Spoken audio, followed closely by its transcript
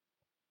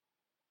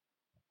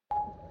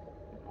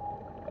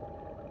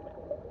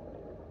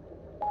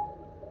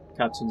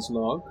Captain's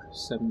log,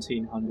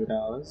 1700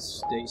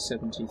 hours, day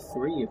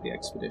 73 of the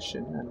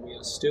expedition, and we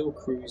are still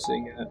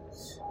cruising at,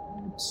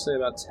 say,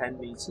 about 10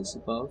 metres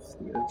above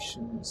the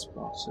ocean's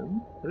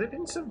bottom. Has it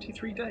been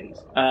 73 days?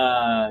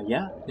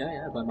 Yeah,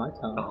 by my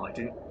count. Oh, I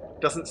didn't.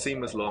 Doesn't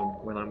seem as long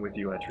when I'm with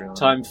you, Adrian.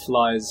 Time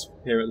flies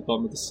here at the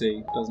bottom of the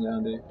sea, doesn't it,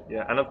 Andy?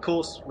 Yeah, and of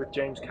course with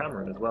James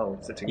Cameron as well,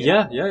 sitting in.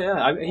 Yeah.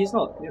 I mean, he's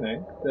not,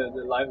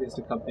 the liveliest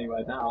of company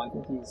right now. I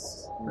think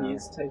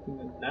he's taking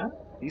a nap.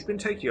 He's been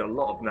taking a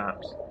lot of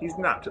naps. He's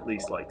napped at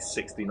least like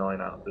 69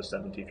 out of the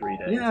 73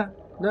 days. Yeah,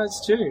 no,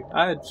 it's true.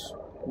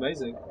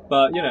 Amazing.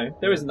 But,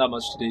 there isn't that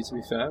much to do, to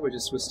be fair.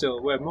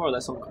 We're more or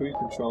less on cruise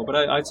control. But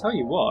I tell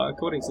you what,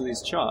 according to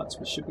these charts,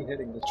 we should be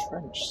hitting the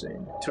trench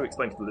soon. To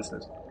explain to the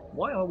listeners,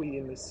 why are we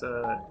in this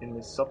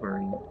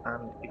submarine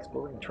and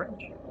exploring the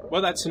trench?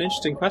 Well, that's an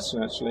interesting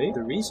question, actually.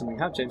 The reason we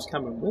have James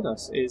Cameron with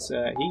us is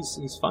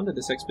he's funded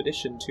this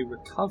expedition to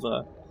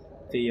recover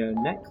the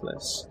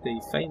necklace, the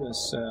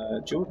famous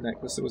jeweled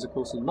necklace that was, of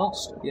course,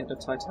 lost at the end of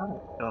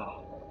Titanic. Oh,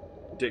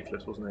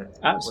 ridiculous, wasn't it?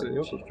 Absolutely.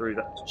 When she threw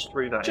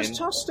that just in.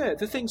 tossed it.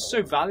 The thing's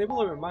so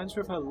valuable, it reminds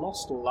her of her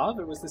lost love.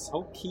 It was this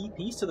whole key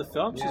piece to the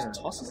film. She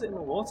just tosses it in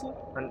the water.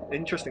 An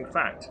interesting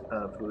fact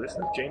for the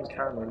listeners, James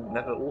Cameron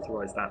never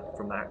authorised that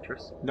from the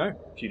actress. No.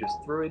 She just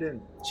threw it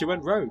in. She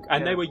went rogue.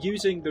 And they were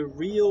using the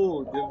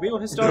real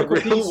historical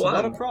piece,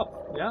 not a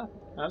prop. Yeah,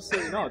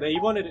 absolutely not. He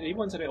wanted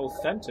it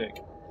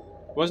authentic.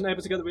 Wasn't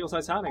able to get the real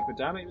Titanic, but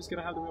damn it, he was going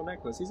to have the real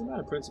necklace. He's a man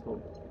of principle.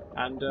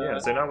 And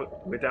so now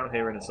we're down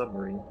here in a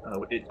submarine.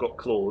 It's got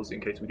claws in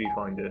case we do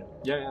find it.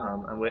 Yeah.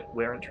 And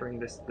we're entering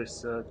this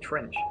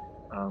trench.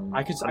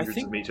 Hundreds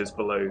of meters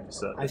below the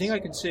surface. I think I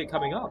can see it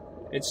coming up.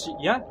 It's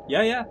yeah.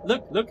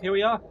 Look, here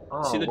we are.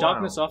 See the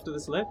darkness after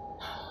this lit.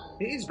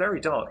 It is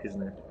very dark,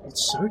 isn't it?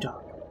 It's so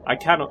dark. I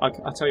tell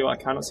you what,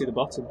 I cannot see the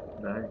bottom.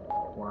 No.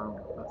 Wow,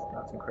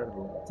 that's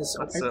incredible. Let's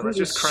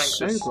just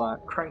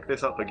crank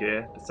this up a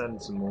gear,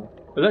 descend some more.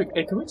 But look,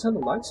 can we turn the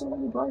lights on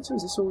any brighter?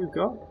 Is this all we've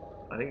got?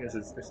 I think this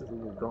is all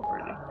we've got,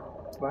 really.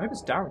 Well, I hope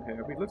it's down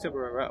here. We've looked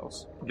everywhere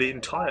else. The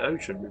entire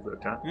ocean we've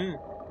looked at.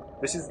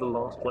 This is the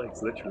last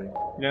place, literally.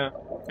 Yeah,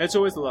 it's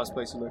always the last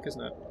place you look,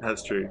 isn't it?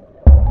 That's true.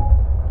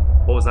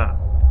 What was that?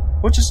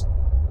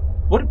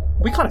 What?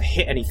 We can't have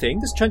hit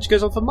anything. This trench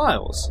goes on for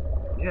miles.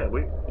 Yeah,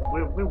 we're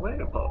way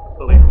apart,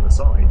 away from the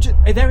side.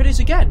 There it is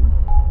again.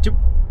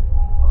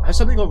 Has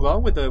something gone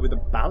wrong with the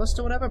ballast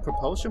or whatever?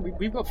 Propulsion?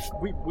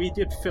 We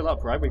did fill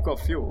up, right? We've got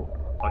fuel.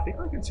 I think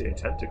I can see a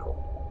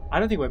tentacle. I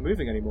don't think we're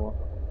moving anymore.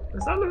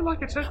 Does that look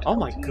like a tentacle? Oh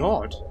my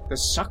god!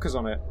 There's suckers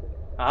on it.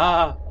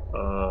 I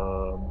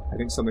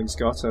think something's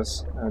got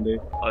us, Andy.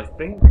 I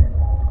think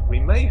we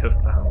may have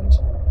found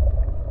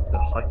the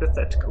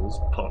Hypotheticals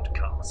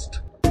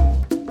podcast.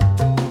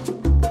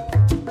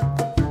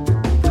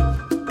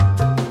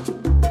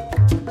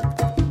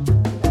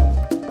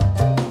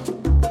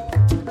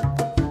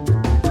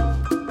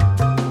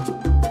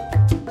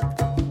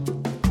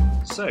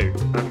 So,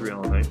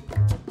 Adriano,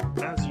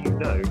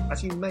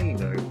 as you may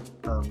know,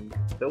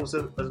 there was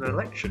an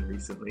election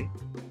recently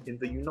in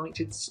the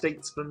United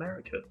States of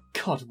America.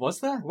 God, was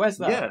there? Where's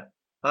that? Yeah,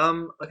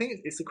 I think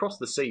it's across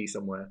the sea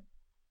somewhere.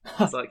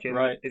 It's like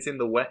it's in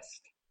the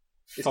west.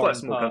 It's quite a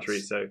small country,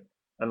 so,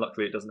 and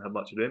luckily it doesn't have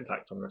much of an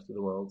impact on the rest of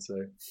the world, so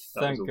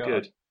that was all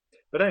good.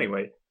 But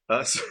anyway,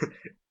 so,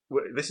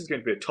 this is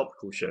going to be a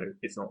topical show.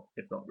 It's not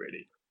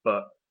really,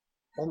 but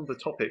on the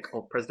topic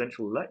of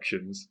presidential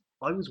elections,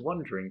 I was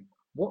wondering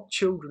what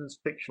children's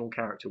fictional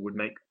character would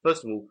make,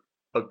 first of all,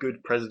 a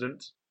good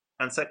president,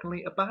 and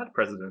secondly, a bad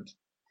president.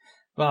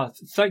 Well,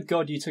 thank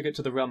God you took it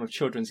to the realm of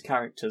children's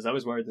characters. I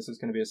was worried this was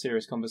going to be a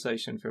serious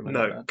conversation for a minute.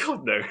 No,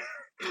 God, no.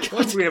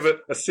 Why do we have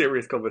a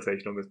serious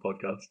conversation on this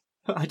podcast?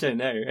 I don't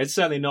know. It's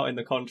certainly not in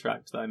the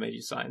contract that I made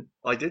you sign.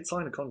 I did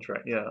sign a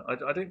contract, yeah. I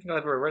don't think I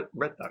ever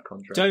read that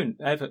contract. Don't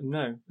ever.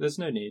 No, there's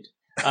no need.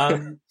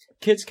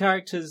 Kids'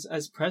 characters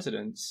as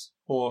presidents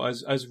or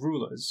as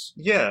rulers.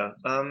 Yeah,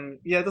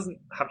 it doesn't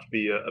have to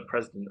be a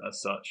president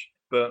as such.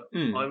 But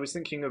I was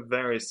thinking of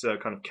various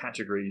kind of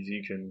categories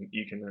you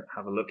can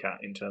have a look at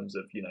in terms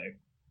of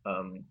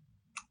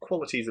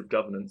qualities of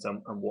governance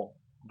and what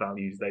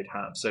values they'd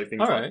have. So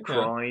things like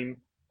crime,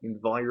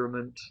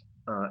 environment,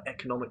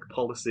 economic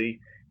policy,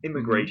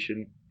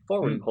 immigration,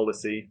 foreign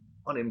policy,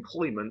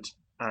 unemployment,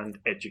 and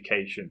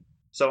education.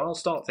 So I'll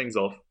start things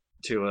off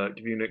to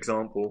give you an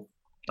example.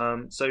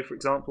 So, for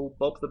example,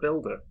 Bob the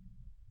Builder.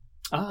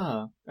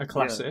 Ah, a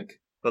classic.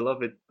 Yeah,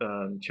 beloved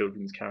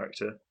children's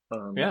character.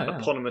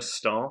 Eponymous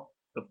star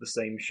of the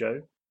same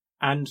show.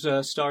 And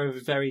star of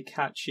a very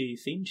catchy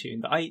theme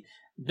tune.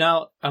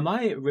 Now, am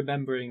I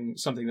remembering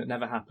something that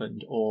never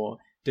happened, or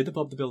did the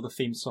Bob the Builder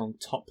theme song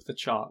top the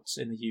charts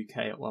in the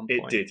UK at one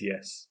point? It did,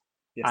 yes.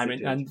 It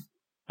did. And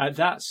at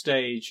that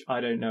stage,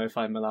 I don't know if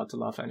I'm allowed to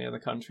laugh at any other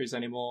countries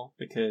anymore,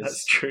 because...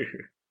 That's true.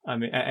 I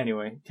mean,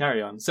 anyway,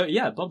 carry on. So,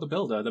 yeah, Bob the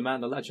Builder, the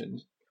man, the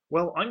legend.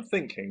 Well, I'm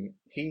thinking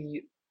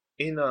he,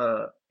 in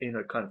a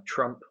kind of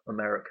Trump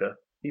America,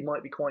 he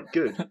might be quite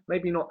good.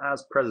 Maybe not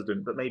as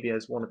president, but maybe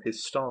as one of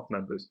his staff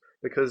members,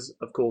 because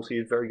of course he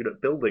is very good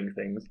at building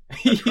things.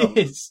 He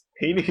is.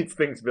 He needs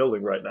things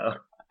building right now.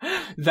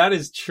 That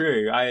is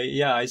true.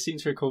 I seem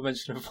to recall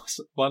mention of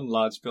one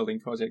large building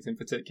project in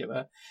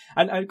particular.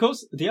 And of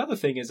course, the other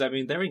thing is, I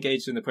mean, they're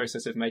engaged in the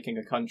process of making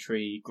a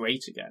country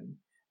great again.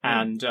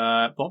 And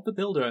Bob the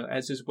Builder,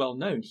 as is well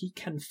known, he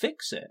can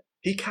fix it.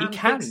 He can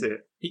fix it.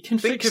 He can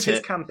Think fix of it.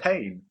 his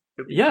campaign.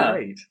 It would be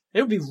great.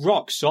 It would be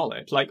rock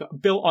solid, like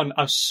built on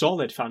a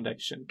solid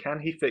foundation. Can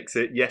he fix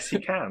it? Yes, he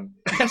can.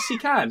 Yes, he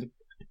can.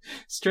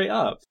 Straight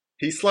up.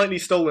 He's slightly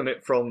stolen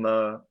it from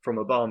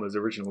Obama's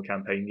original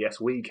campaign,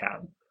 Yes, We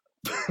Can.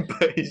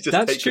 But he's just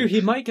That's true.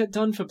 He might get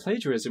done for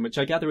plagiarism, which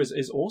I gather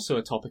is also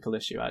a topical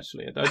issue,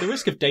 actually. At the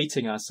risk of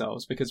dating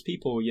ourselves, because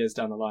people years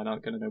down the line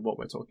aren't going to know what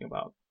we're talking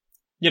about.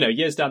 You know,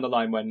 years down the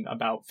line when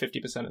about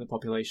 50% of the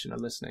population are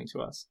listening to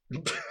us.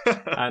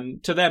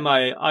 And to them,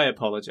 I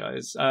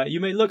apologise. You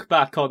may look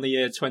back on the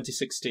year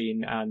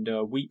 2016 and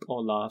weep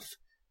or laugh,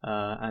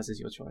 as is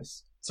your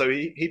choice. So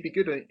he'd be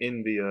good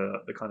in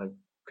the kind of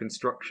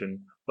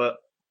construction, but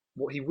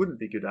what he wouldn't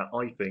be good at,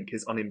 I think,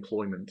 is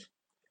unemployment.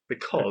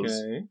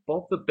 Because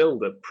Bob the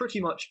Builder pretty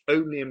much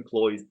only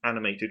employs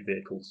animated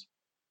vehicles.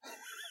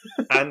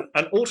 And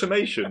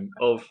automation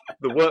of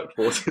the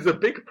workforce is a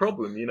big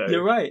problem, you know.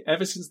 You're right.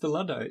 Ever since the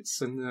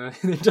Luddites and the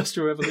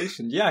Industrial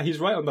Revolution. Yeah, he's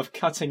right on the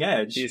cutting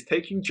edge. He is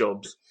taking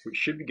jobs which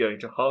should be going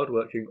to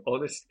hard-working,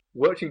 honest,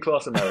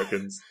 working-class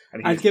Americans.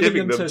 And he's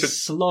giving them to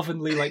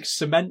slovenly, like,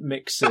 cement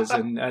mixers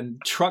and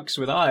trucks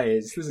with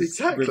eyes. This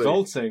is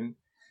revolting.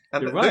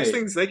 And those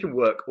things, they can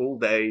work all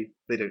day.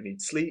 They don't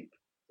need sleep.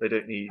 They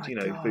don't need,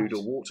 food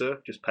or water,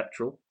 just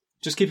petrol.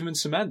 Just keep them in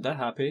cement, they're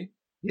happy.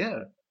 Yeah,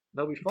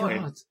 they'll be fine.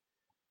 God.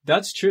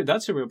 That's true,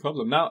 that's a real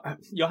problem. Now,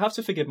 you'll have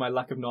to forgive my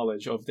lack of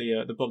knowledge of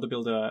the Bob the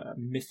Builder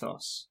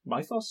mythos.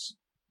 Mythos?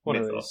 What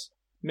are those?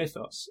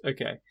 Mythos,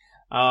 okay.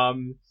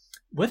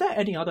 Were there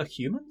any other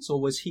humans, or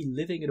was he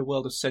living in a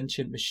world of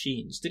sentient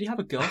machines? Did he have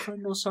a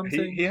girlfriend or something?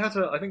 I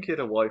think he had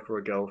a wife or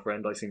a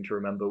girlfriend, I seem to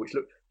remember,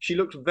 she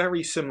looked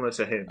very similar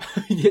to him.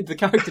 Yeah, the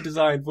character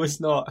design was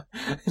not,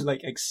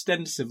 like,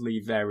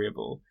 extensively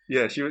variable.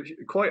 Yeah, she was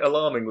quite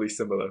alarmingly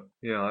similar.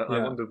 Yeah,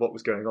 I wondered what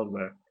was going on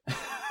there.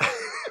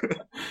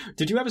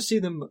 Did you ever see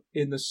them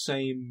in the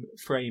same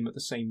frame at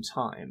the same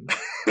time?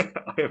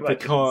 I imagine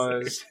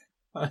because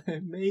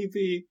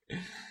maybe...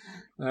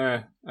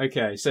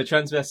 okay, so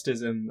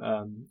transvestism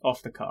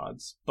off the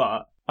cards,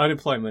 but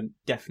unemployment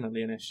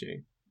definitely an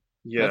issue.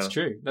 Yeah, that's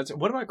true.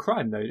 What about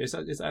crime though? Is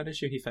that an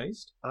issue he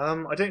faced? I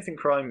don't think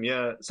crime.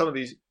 Yeah, some of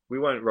these we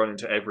won't run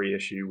into every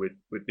issue with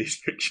these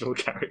fictional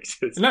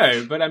characters.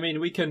 No, but I mean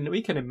we can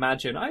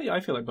imagine. I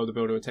feel like Bob the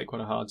Builder would take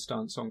quite a hard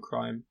stance on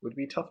crime. Would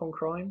be tough on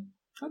crime.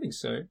 I think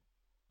so.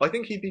 I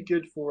think he'd be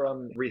good for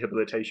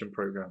rehabilitation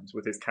programs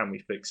with his "Can we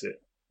fix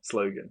it"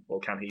 slogan, or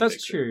can he?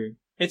 That's true.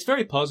 It's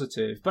very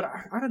positive, but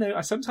I don't know.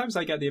 Sometimes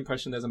I get the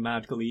impression there's a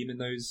mad gleam in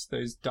those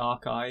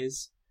dark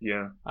eyes.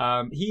 Yeah.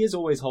 He is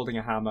always holding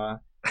a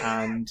hammer,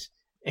 and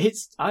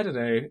I don't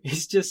know.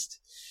 It's just,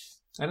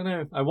 I don't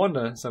know. I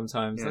wonder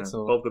sometimes. Yeah. That's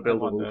all. Bob the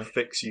Builder will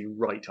fix you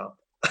right up.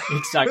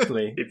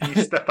 Exactly. If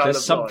you step out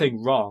there's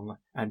something wrong,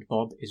 and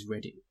Bob is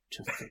ready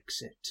to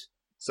fix it.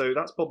 So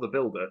that's Bob the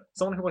Builder.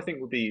 Someone who I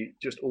think would be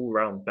just all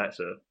round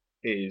better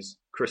is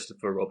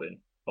Christopher Robin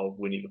of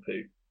Winnie the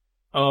Pooh.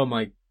 Oh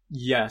my.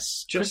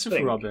 Yes, just Christopher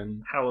think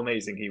Robin. How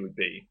amazing he would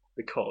be.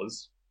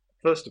 Because,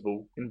 first of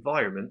all,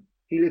 environment,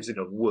 he lives in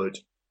a wood.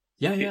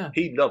 Yeah.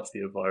 He loves the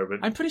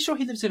environment. I'm pretty sure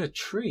he lives in a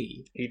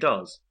tree. He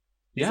does.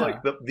 He's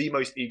like the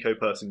most eco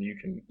person you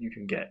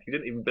can get. He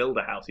didn't even build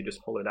a house, he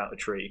just hollowed out a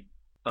tree.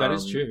 That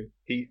is true.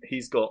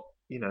 He's got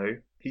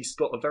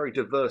a very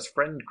diverse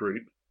friend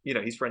group.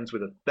 He's friends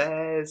with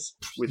bears,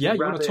 with rabbits.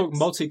 You want to talk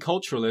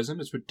multiculturalism,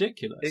 it's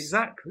ridiculous.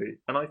 Exactly.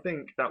 And I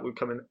think that would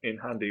come in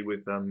handy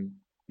with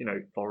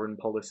foreign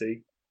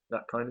policy,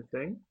 that kind of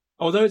thing.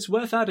 Although it's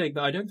worth adding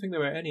that I don't think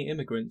there were any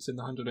immigrants in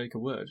the 100 Acre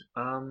Wood.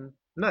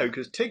 No,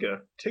 because Tigger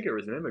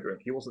is an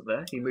immigrant. He wasn't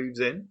there. He moves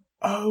in.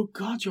 Oh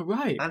God, you're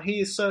right. And he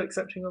is so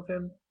accepting of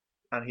him,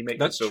 and he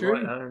makes it feel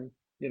right home.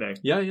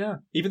 Yeah.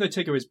 Even though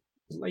Tigger is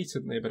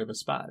blatantly a bit of a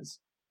spaz.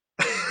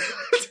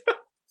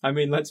 I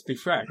mean, let's be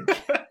frank.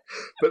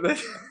 but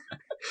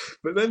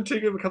then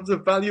Tigger becomes a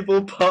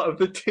valuable part of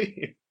the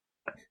team.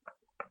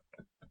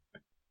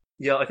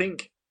 Yeah, I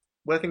think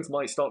where things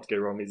might start to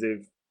go wrong is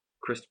if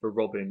Christopher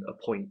Robin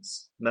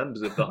appoints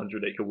members of the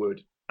 100 Acre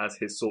Wood as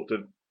his sort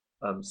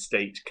of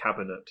state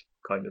cabinet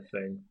kind of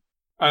thing.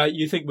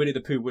 You think Winnie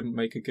the Pooh wouldn't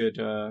make a good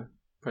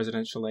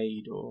presidential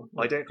aide, or?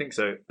 I don't think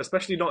so,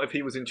 especially not if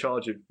he was in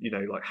charge of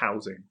like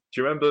housing.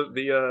 Do you remember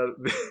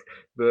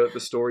the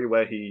story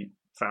where he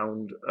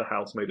found a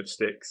house made of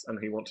sticks and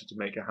he wanted to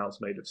make a house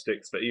made of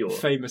sticks for Eeyore?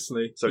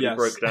 Famously, so he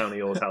broke down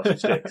Eeyore's house of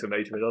sticks and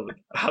made him another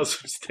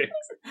house of sticks.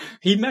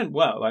 He meant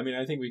well. I mean,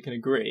 I think we can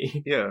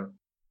agree. Yeah,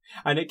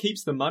 and it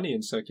keeps the money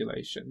in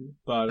circulation.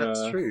 But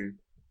that's true.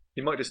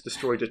 He might just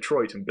destroy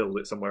Detroit and build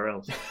it somewhere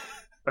else.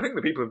 I think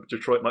the people of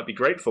Detroit might be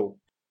grateful.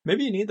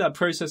 Maybe you need that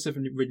process of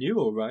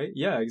renewal, right?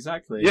 Yeah,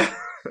 exactly. Yeah.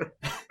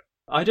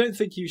 I don't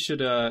think you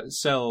should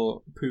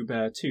sell Pooh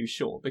Bear too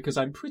short, because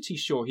I'm pretty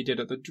sure he did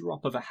at the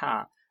drop of a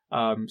hat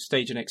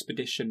stage an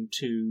expedition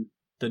to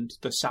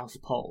the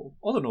South Pole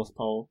or the North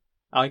Pole.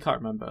 I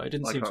can't remember. It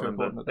didn't seem too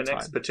important at the time. An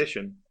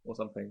expedition or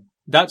something.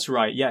 That's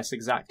right. Yes,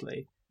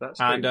 exactly. That's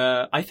and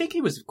I think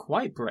he was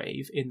quite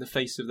brave in the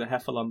face of the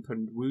Heffalump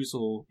and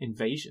Woozle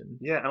invasion.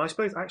 Yeah, and I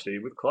suppose actually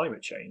with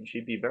climate change,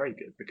 he'd be very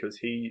good because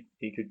he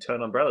could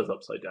turn umbrellas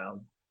upside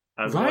down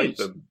and ride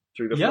them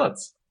through the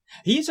floods.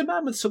 He's a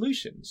man with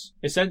solutions,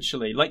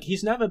 essentially. Like,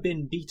 he's never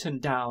been beaten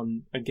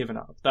down and given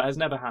up. That has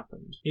never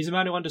happened. He's a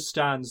man who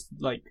understands,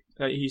 like,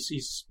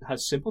 he's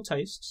has simple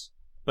tastes,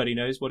 but he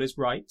knows what is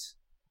right,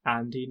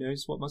 and he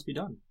knows what must be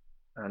done.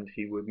 And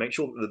he would make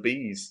sure that the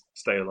bees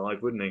stay alive,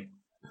 wouldn't he?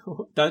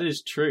 That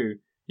is true.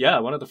 Yeah,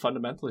 one of the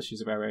fundamental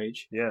issues of our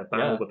age. Yeah,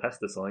 ban all the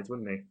pesticides,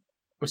 wouldn't he?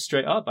 Well,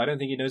 straight up, I don't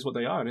think he knows what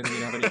they are. I don't think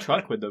he'd have any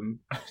truck with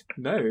them.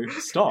 No,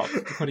 stop.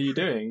 What are you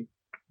doing?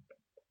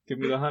 Give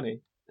me the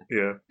honey.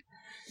 Yeah.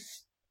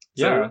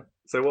 Yeah.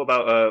 So what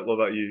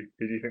about you?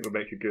 Who do you think would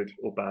make a good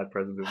or bad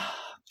president?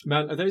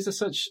 Man, those are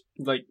such,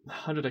 like,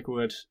 100-acre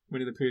wood,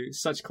 Winnie the Pooh,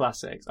 such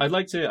classics. I'd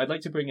like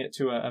to bring it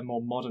to a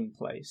more modern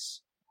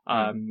place.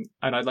 And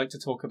I'd like to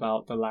talk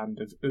about the land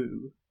of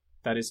Oo.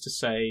 That is to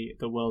say,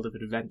 the world of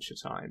Adventure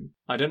Time.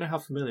 I don't know how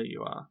familiar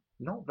you are.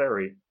 Not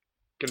very.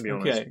 Gonna be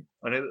honest. Okay.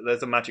 I know that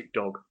there's a magic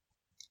dog.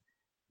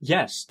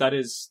 Yes, that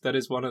is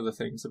one of the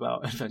things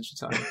about Adventure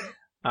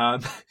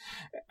Time.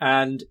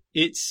 And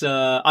it's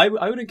I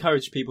would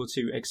encourage people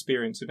to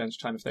experience Adventure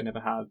Time if they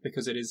never have,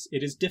 because it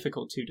is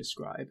difficult to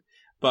describe.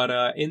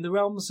 But in the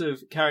realms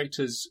of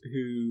characters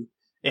who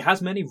it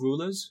has many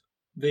rulers,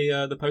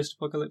 the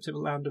post-apocalyptic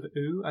land of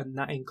Oo, and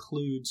that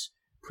includes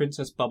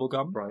Princess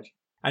Bubblegum. Right.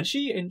 And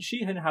she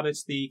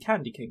inhabits the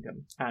Candy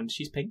Kingdom, and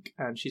she's pink,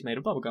 and she's made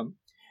of bubblegum.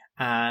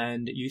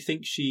 And you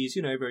think she's,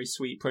 a very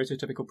sweet,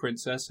 prototypical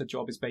princess. Her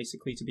job is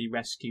basically to be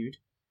rescued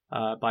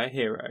by a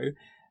hero.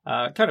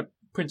 Kind of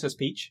Princess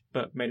Peach,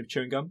 but made of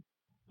chewing gum.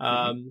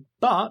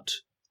 But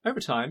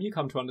over time, you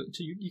come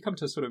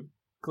to sort of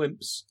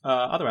glimpse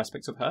other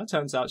aspects of her.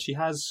 Turns out she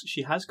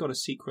has got a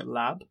secret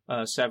lab,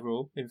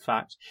 several, in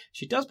fact.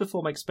 She does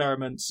perform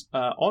experiments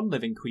on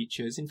living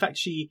creatures. In fact,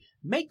 she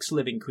makes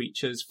living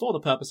creatures for the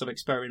purpose of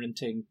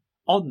experimenting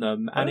on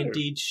them. And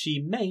indeed, she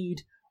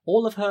made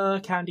all of her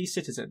candy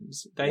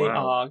citizens. They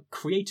are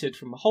created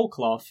from whole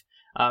cloth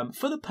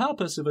for the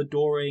purpose of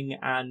adoring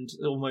and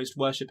almost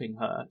worshipping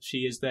her. She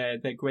is their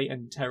great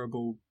and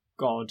terrible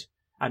god,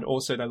 and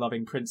also their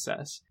loving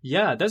princess.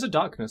 Yeah, there's a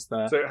darkness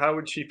there. So how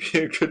would she be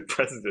a good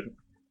president?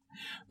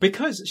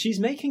 Because she's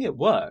making it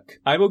work.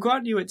 I will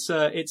grant you it's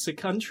a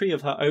country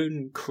of her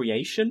own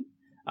creation,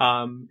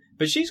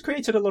 but she's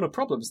created a lot of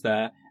problems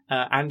there,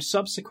 and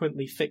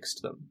subsequently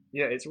fixed them.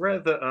 Yeah, it's rare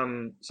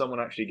that someone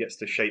actually gets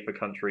to shape a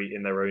country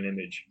in their own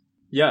image.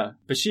 Yeah,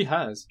 but she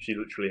has. She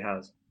literally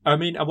has. I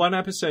mean, one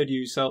episode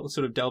you sort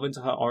of delve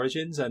into her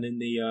origins, and in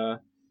the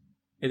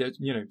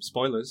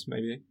spoilers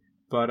maybe,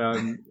 but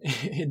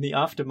in the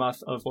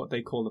aftermath of what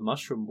they call the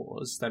Mushroom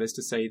Wars, that is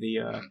to say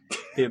the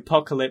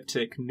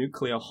apocalyptic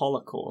nuclear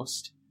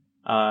holocaust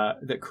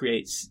that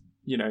creates,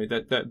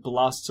 that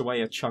blasts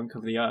away a chunk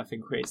of the earth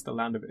and creates the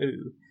land of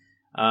Oo,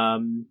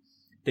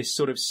 this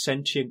sort of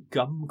sentient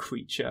gum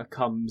creature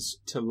comes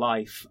to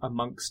life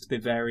amongst the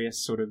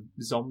various sort of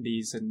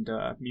zombies and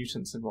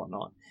mutants and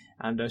whatnot.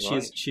 And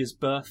she is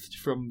birthed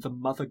from the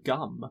mother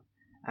gum,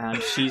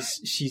 and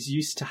she's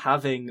used to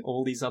having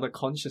all these other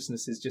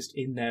consciousnesses just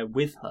in there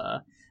with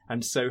her.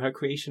 And so her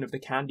creation of the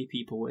Candy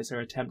People is her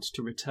attempt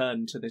to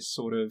return to this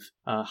sort of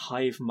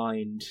hive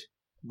mind,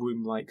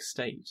 womb-like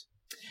state.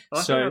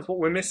 I think that's what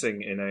we're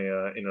missing in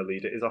a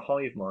leader, is a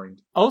hive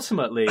mind.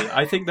 Ultimately,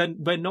 I think that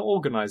we're not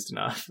organised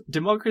enough.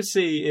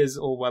 Democracy is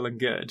all well and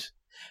good,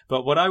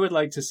 but what I would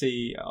like to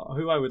see,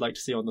 who I would like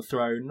to see on the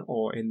throne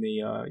or in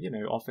the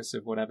office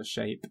of whatever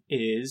shape,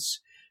 is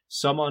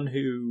someone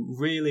who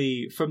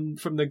really, from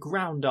the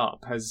ground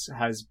up,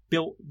 has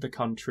built the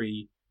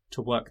country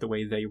to work the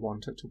way they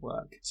want it to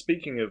work.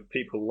 Speaking of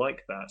people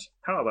like that,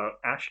 how about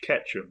Ash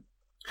Ketchum?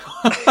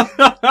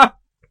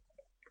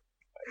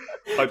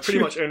 I pretty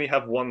much only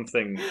have one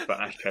thing for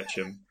Ash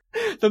Ketchum.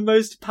 The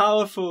most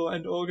powerful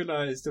and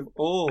organised of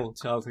all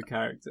childhood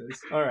characters.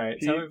 Alright,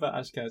 tell me about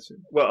Ash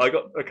Ketchum. Well, I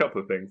got a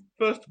couple of things.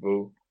 First of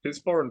all, his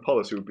foreign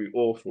policy would be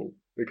awful,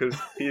 because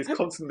he is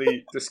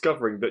constantly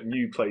discovering that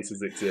new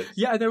places exist.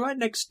 Yeah, they're right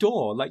next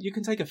door. Like, you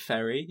can take a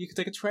ferry, you can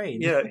take a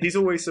train. Yeah, he's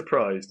always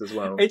surprised as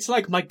well. It's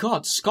like, my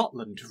god,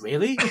 Scotland,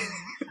 really?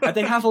 And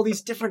they have all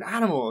these different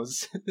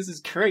animals. This is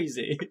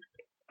crazy.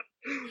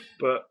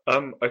 But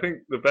I think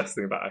the best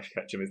thing about Ash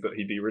Ketchum is that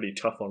he'd be really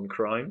tough on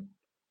crime.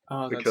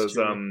 Oh, because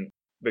that's true.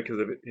 Because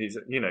of it, he's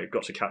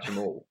got to catch them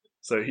all.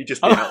 So he'd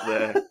just be out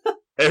there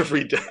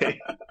every day.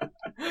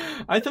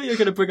 I thought you were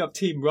going to bring up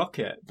Team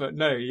Rocket, but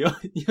no,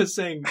 you're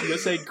saying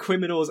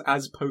criminals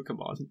as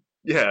Pokemon.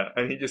 Yeah,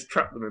 and he just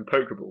trapped them in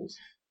Pokeballs.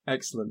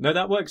 Excellent. No,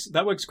 that works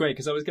great,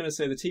 because I was going to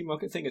say the Team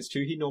Rocket thing. It's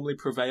true, he normally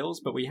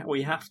prevails, but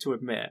we have to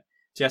admit,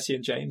 Jesse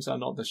and James are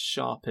not the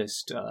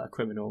sharpest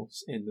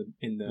criminals in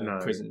the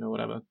prison or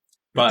whatever.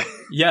 But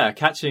yeah,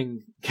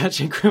 catching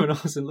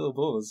criminals in little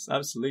balls,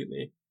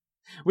 absolutely.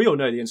 We all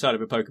know the inside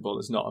of a Pokeball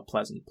is not a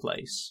pleasant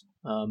place,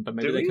 but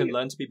maybe they can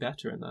learn to be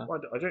better in there.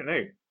 I don't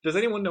know. Does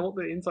anyone know what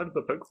the inside of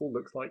a Pokeball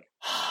looks like?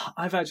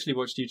 I've actually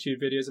watched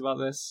YouTube videos about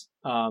this.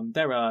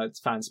 There are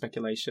fan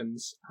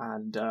speculations,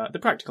 and the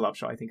practical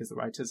upshot, I think, is the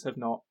writers have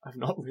not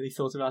really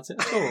thought about it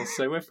at all.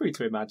 So we're free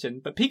to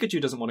imagine. But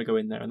Pikachu doesn't want to go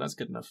in there, and that's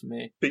good enough for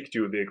me.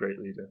 Pikachu would be a great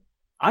leader.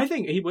 I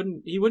think he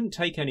wouldn't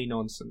take any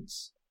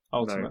nonsense.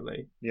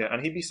 Ultimately, no. Yeah,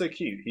 and he'd be so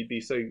cute. He'd be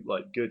so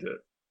good at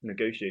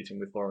negotiating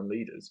with foreign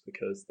leaders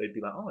because they'd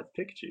be like, "Oh, it's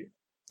Pikachu."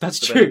 That's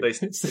true.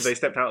 If they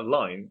stepped out of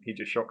line, he'd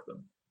just shock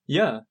them.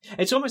 Yeah,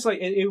 it's almost like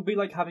it would be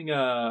like having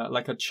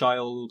a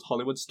child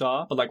Hollywood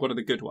star, but like one of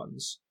the good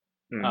ones,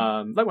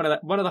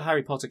 like one of the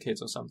Harry Potter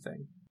kids or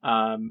something.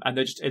 And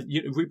they're just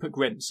Rupert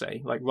Grint,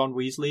 say, like Ron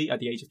Weasley at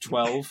the age of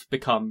 12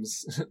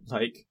 becomes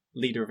like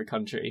leader of a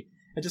country,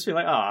 and just be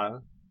like,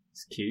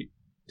 it's cute.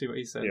 Do what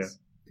he says. Yeah.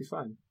 Be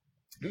fine.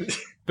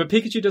 But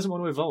Pikachu doesn't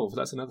want to evolve.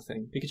 That's another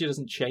thing. Pikachu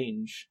doesn't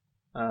change.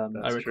 I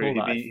recall true.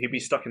 He'd be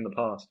stuck in the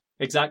past.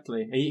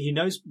 Exactly. He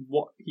knows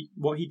what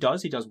he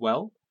does. He does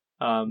well.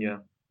 Yeah.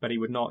 But he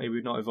would not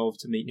evolve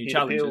to meet new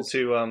challenges.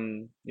 He'd appeal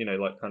to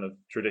like kind of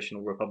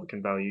traditional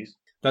Republican values.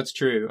 That's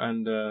true,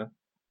 and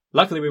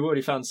luckily we've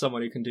already found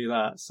someone who can do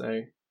that.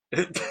 So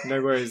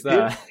no worries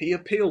there. He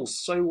appeals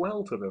so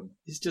well to them.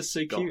 He's just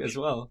so cute as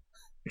well.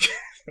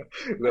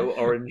 Little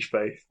orange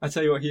face. I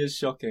tell you what, he is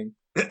shocking.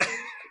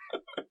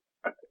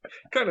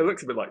 Kind of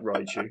looks a bit like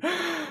Raichu.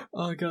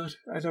 Oh god,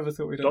 I never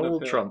thought we'd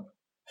Donald Trump,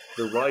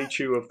 the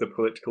Raichu of the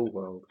political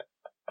world.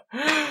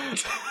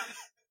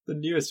 The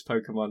newest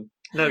Pokemon.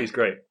 No, he's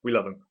great. We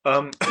love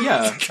him.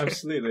 Yeah,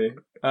 absolutely.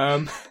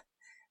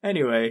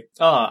 Anyway,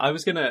 I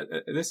was gonna.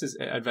 This is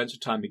Adventure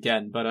Time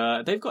again,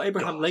 but they've got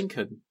Abraham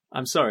Lincoln.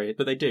 I'm sorry,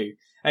 but they do.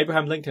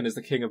 Abraham Lincoln is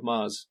the King of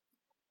Mars.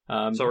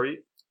 Sorry.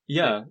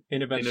 Yeah,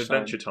 in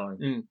Adventure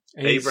Time.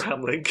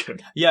 Abraham Lincoln.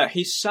 Yeah,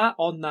 he sat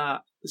on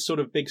that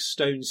sort of big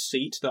stone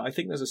seat that I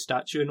think there's a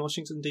statue in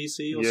Washington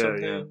DC or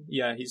something.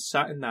 Yeah, he's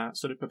sat in that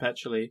sort of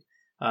perpetually,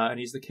 and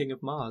he's the King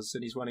of Mars,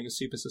 and he's running a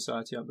super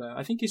society up there.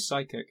 I think he's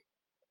psychic.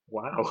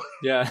 Wow.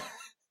 Yeah.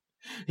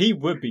 He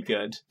would be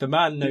good. The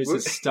man knows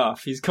his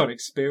stuff. He's got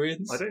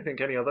experience. I don't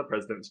think any other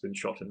president's been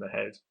shot in the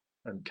head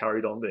and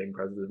carried on being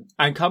president.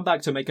 And come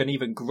back to make an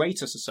even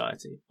greater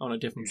society on a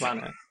different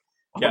planet.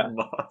 On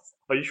Mars.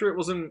 Are you sure it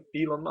wasn't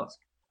Elon Musk?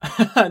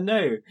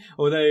 No.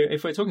 Although,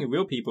 if we're talking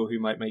real people who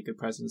might make good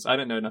presidents, I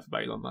don't know enough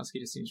about Elon Musk. He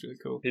just seems really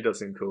cool. He does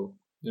seem cool.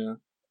 Yeah.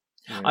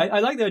 I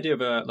like the idea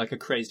of a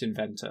crazed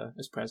inventor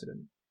as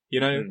president. You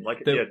know?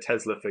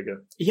 Tesla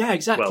figure. Yeah,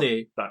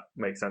 exactly. Well, that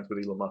makes sense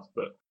with Elon Musk,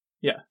 but...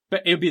 Yeah,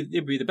 but it'd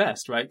be the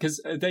best, right?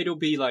 Because they'd all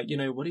be like,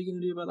 what are you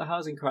going to do about the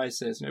housing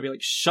crisis? And it'd be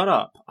like, shut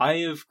up. I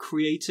have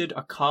created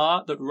a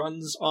car that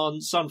runs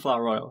on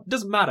sunflower oil. It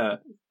doesn't matter.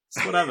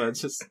 It's whatever.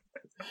 It's just...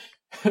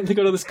 They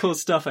got all this cool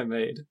stuff I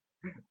made.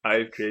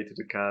 I've created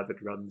a car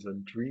that runs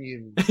on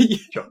dream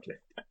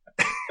chocolate.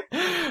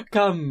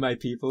 Come, my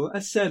people,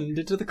 ascend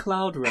into the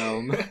cloud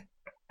realm.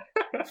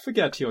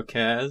 Forget your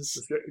cares.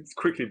 It's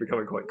quickly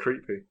becoming quite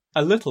creepy.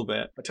 A little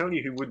bit. I tell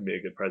you who would be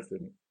a good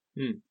president.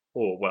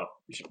 Or, well,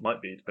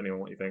 might be, depending on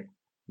what you think.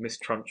 Miss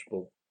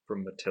Trunchbull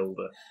from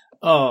Matilda.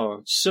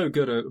 Oh, so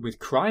good with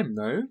crime,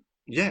 though.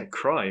 Yeah,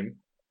 crime.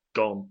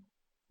 Gone.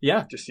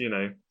 Yeah. Just,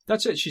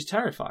 That's it, she's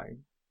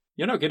terrifying.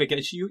 You're not going to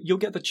get... You'll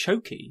get the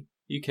chokey.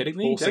 Are you kidding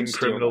me? Forcing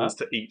criminals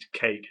to eat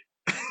cake.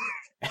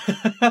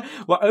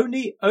 Well,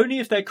 only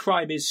if their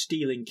crime is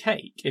stealing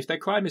cake. If their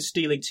crime is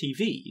stealing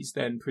TVs,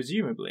 then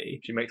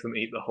presumably... She makes them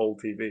eat the whole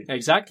TV.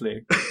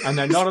 Exactly. And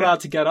they're not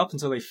allowed to get up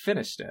until they've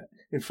finished it.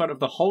 In front of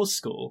the whole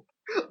school.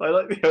 I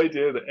like the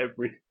idea that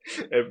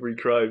every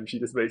crime she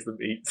just makes them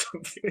eat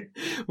something.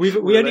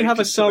 We only have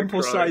a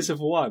sample size of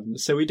one,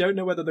 so we don't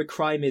know whether the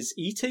crime is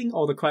eating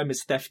or the crime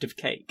is theft of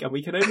cake. And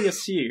we can only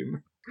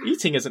assume...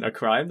 Eating isn't a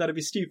crime, that'd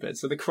be stupid.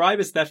 So the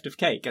crime is theft of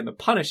cake, and the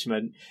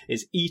punishment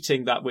is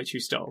eating that which you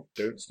stole.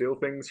 Don't steal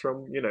things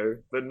from,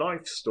 the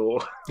knife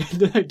store.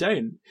 No,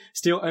 don't.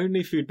 Steal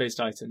only food-based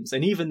items,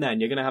 and even then,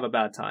 you're going to have a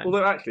bad time.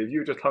 Although, actually, if you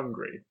were just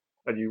hungry,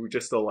 and you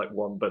just stole,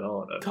 one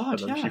banana, and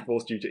then she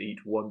forced you to eat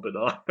one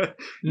banana...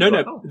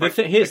 No.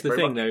 Here's the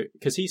thing, though,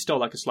 because he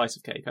stole, a slice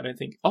of cake. I don't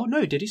think... Oh,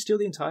 no, did he steal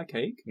the entire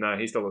cake? No,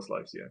 he stole a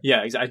slice, yeah.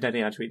 Yeah, exactly. I don't think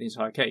he had to eat the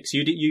entire cake. So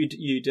you'd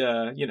eat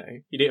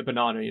a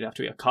banana, and you'd have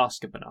to eat a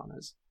cask of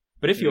bananas.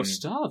 But if you're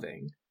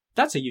starving,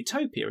 that's a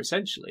utopia,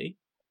 essentially.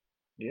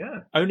 Yeah.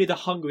 Only the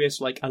hungriest,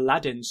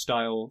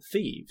 Aladdin-style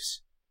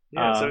thieves.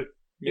 Yeah,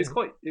 it's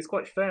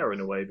quite fair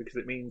in a way, because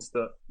it means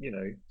that,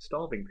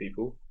 starving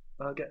people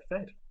get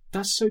fed.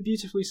 That's so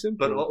beautifully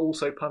simple. But are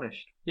also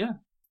punished. Yeah,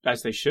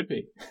 as they should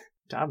be.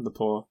 Damn the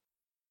poor.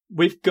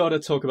 We've got to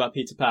talk about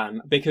Peter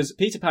Pan, because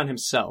Peter Pan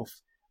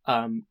himself,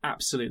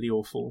 absolutely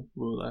awful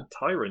ruler.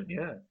 Tyrant,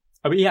 yeah.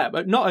 I mean, yeah,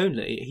 but not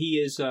only,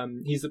 he's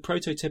the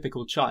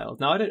prototypical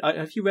child. Now,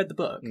 have you read the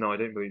book? No, I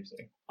don't believe so.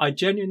 I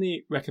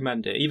genuinely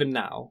recommend it, even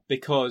now,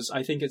 because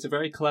I think it's a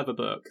very clever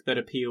book that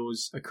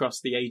appeals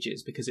across the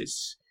ages, because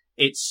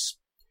it's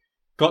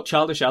got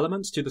childish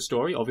elements to the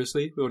story,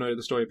 obviously. We all know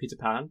the story of Peter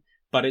Pan.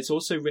 But it's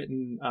also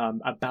written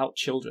about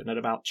children and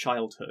about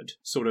childhood,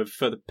 sort of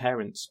for the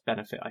parents'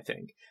 benefit, I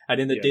think.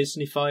 And in the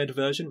Disney-fied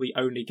version, we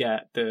only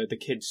get the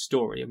kid's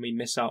story and we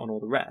miss out on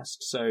all the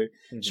rest. So,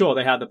 sure,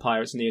 they had the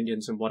pirates and the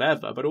Indians and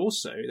whatever, but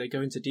also they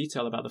go into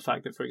detail about the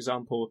fact that, for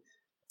example,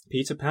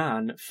 Peter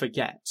Pan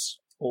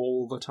forgets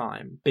all the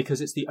time because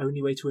it's the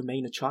only way to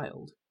remain a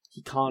child.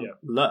 He can't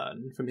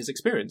learn from his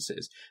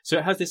experiences. So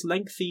it has this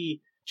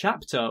lengthy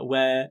chapter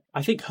where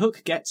I think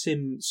Hook gets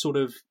him sort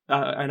of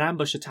an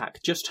ambush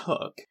attack, just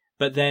Hook,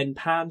 but then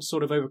Pan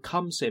sort of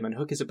overcomes him and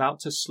Hook is about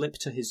to slip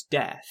to his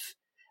death.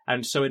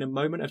 And so in a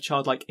moment of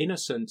childlike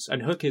innocence,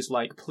 and Hook is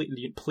like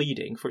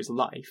pleading for his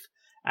life,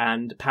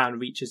 and Pan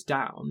reaches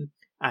down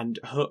and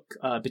Hook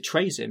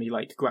betrays him. He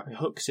like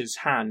hooks his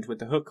hand with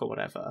the hook or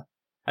whatever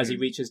as he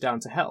reaches down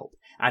to help.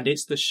 And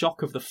it's the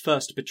shock of the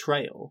first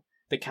betrayal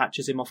that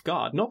catches him off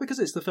guard. Not because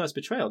it's the first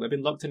betrayal. They've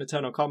been locked in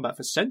eternal combat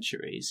for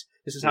centuries.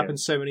 This has happened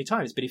so many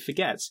times, but he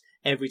forgets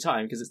every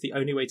time because it's the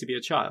only way to be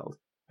a child.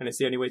 And it's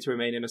the only way to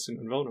remain innocent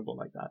and vulnerable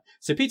like that.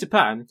 So Peter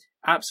Pan,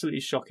 absolutely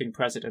shocking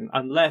precedent,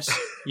 unless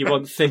you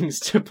want things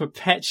to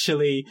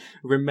perpetually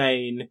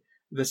remain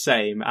the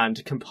same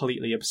and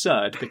completely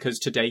absurd, because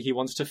today he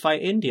wants to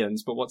fight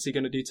Indians, but what's he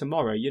going to do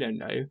tomorrow? You don't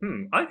know.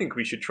 I think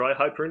we should try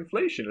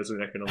hyperinflation as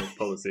an economic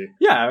policy.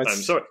 I'm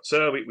sorry,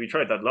 sir, we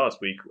tried that last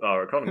week.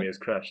 Our economy has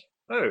crashed.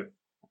 Oh.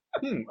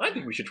 I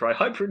think we should try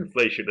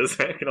hyperinflation as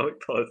an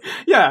economic policy.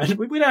 Yeah,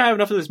 we don't have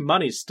enough of this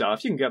money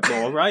stuff. You can get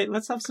more, right?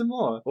 Let's have some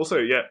more. Also,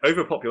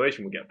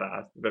 overpopulation would get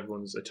bad if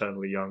everyone's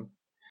eternally young.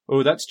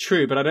 Oh, that's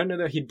true, but I don't know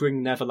that he'd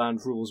bring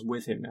Neverland rules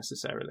with him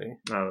necessarily.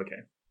 Oh,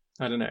 okay.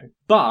 I don't know.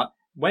 But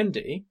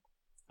Wendy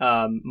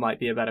might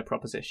be a better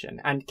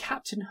proposition. And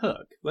Captain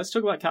Hook. Let's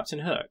talk about Captain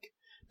Hook,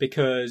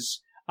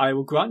 because I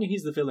will grant you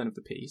he's the villain of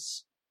the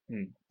piece.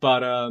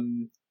 But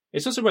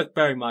it's also worth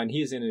bearing in mind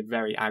he is in a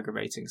very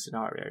aggravating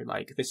scenario.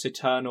 Like, this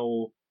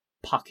eternal,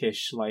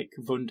 puckish, like,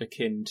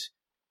 wunderkind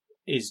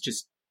is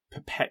just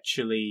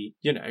perpetually,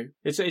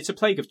 it's a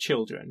plague of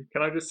children.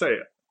 Can I just say,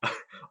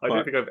 I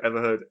don't think I've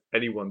ever heard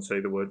anyone say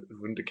the word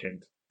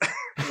wunderkind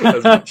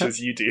as much as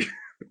you do.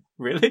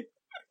 Really?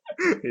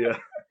 Yeah.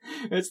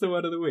 It's the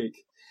word of the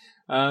week.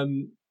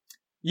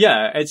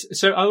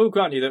 So I will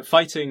grant you that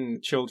fighting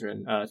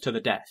children to the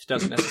death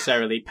doesn't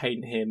necessarily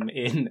paint him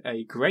in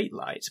a great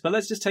light. But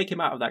let's just take him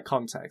out of that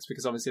context,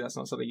 because obviously that's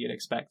not something you'd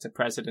expect a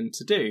president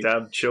to do.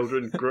 Damn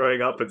children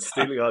growing up and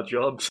stealing our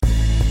jobs.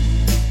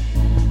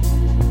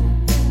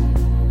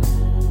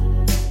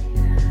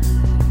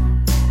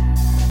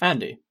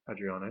 Andy.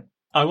 Adriano.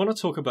 I want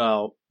to talk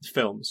about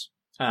films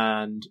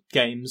and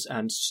games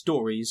and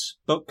stories,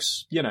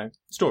 books,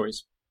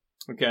 stories.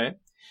 Okay?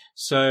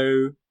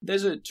 So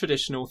there's a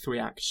traditional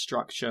 3-act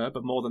structure,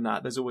 but more than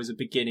that, there's always a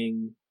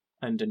beginning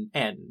and an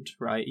end,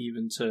 right?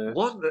 Even to...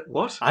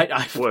 What?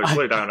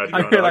 Slow down, Adriano.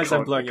 I realise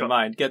I'm blowing your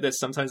mind. Get this,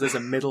 sometimes there's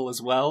a middle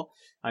as well.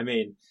 I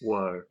mean...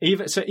 Whoa.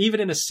 Even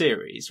in a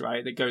series,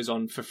 right, that goes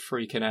on for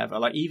freaking ever,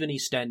 like even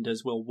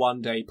EastEnders will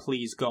one day,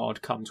 please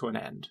God, come to an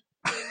end.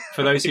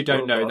 For those who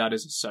don't know, that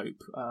is a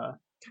soap.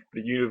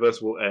 The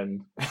universe will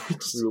end.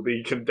 We will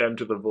be condemned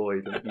to the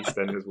void, and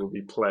EastEnders will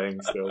be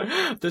playing still.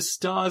 The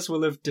stars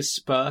will have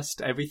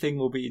dispersed. Everything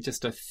will be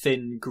just a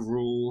thin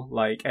gruel.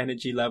 Like,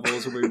 energy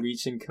levels will be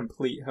reaching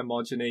complete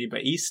homogeny.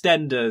 But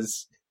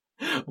EastEnders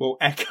will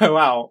echo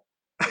out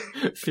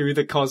through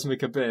the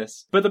cosmic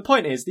abyss. But the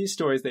point is, these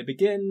stories, they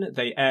begin,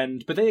 they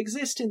end, but they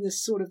exist in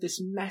this sort of this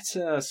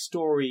meta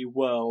story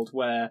world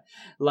where,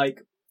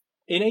 like,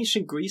 in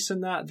ancient Greece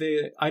and that,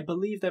 I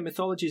believe their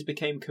mythologies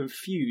became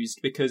confused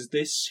because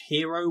this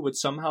hero would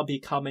somehow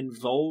become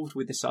involved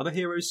with this other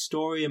hero's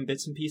story and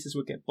bits and pieces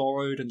would get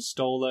borrowed and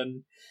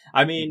stolen.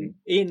 I mean,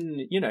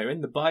 in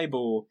the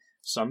Bible,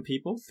 some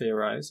people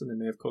theorize, and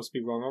they may of course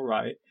be wrong or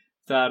right,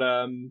 that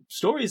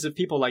stories of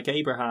people like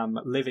Abraham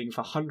living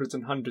for hundreds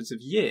and hundreds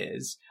of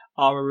years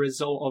are a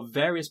result of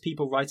various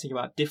people writing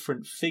about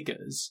different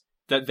figures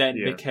that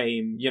then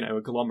became,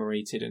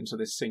 agglomerated into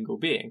this single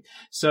being.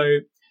 So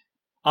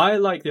I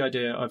like the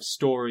idea of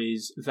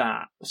stories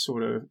that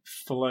sort of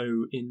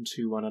flow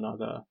into one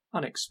another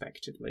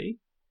unexpectedly.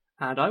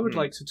 And I would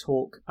like to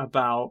talk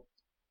about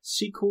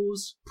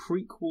sequels,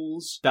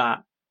 prequels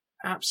that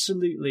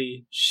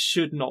absolutely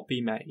should not be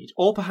made,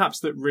 or perhaps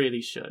that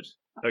really should.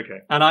 Okay.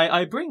 And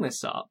I bring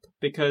this up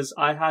because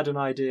I had an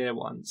idea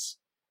once.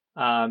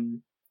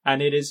 And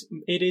it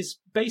is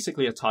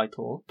basically a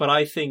title, but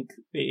I think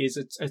it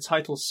is a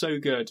title so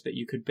good that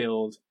you could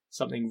build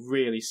something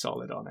really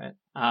solid on it.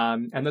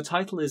 And the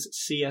title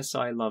is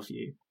CSI Love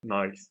You.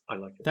 Nice. I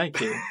like it.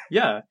 Thank you.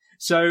 Yeah.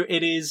 So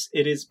it is,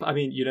 I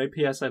mean,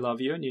 PS I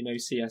Love You and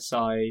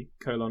CSI :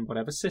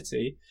 whatever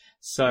city.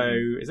 So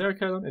is there a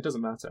colon? It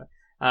doesn't matter.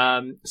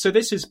 So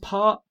this is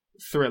part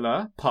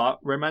thriller, part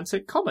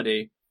romantic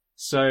comedy.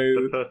 So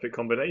the perfect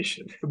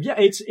combination. Yeah,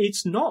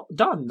 it's not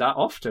done that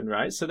often,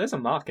 right? So there's a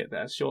market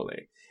there,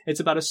 surely. It's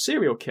about a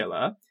serial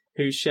killer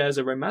who shares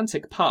a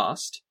romantic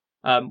past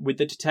with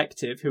the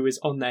detective who is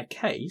on their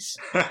case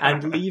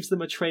and leaves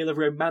them a trail of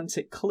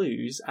romantic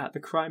clues at the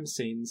crime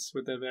scenes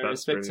with their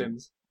various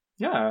victims.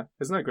 Yeah,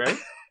 isn't that great?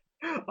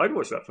 I'd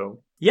watch that film.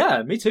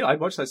 Yeah, me too. I'd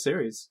watch that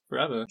series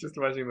forever. Just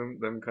imagining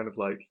them kind of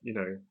like,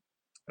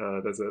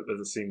 there's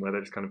a scene where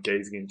they're just kind of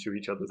gazing into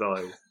each other's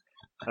eyes,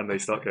 and they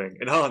start going,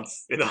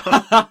 enhance,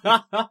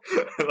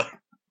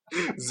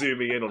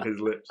 zooming in on his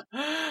lips.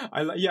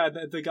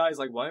 The guy's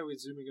like, why are we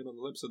zooming in on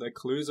the lips? Are there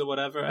clues or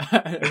whatever?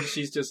 And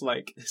she's just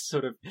like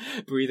sort of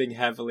breathing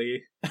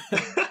heavily.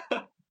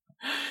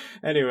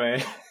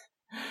 Anyway.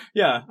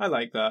 Yeah, I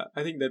like that.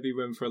 I think there'd be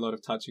room for a lot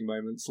of touching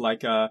moments.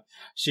 Like,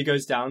 she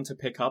goes down to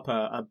pick up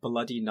a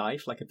bloody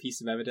knife, like a piece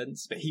of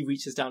evidence, but he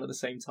reaches down at the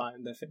same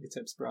time, their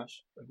fingertips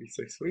brush. That'd be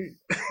so sweet.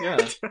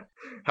 Yeah.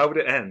 How would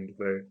it end,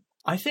 though?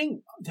 I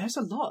think there's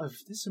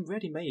some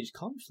ready-made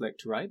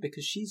conflict, right?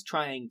 Because she's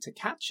trying to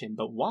catch him,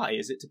 but why?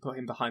 Is it to put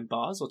him behind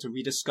bars or to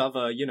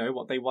rediscover,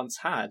 what they once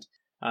had?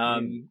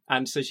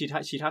 And so she'd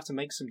have to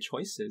make some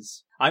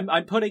choices.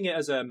 I'm putting it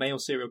as a male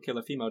serial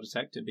killer, female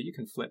detective, but you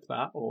can flip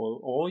that,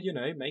 or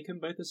make them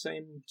both the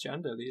same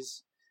gender.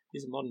 These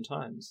are modern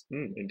times.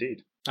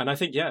 Indeed. And I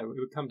think, it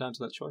would come down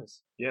to that choice.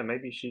 Yeah,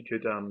 maybe she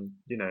could,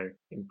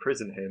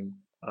 imprison him,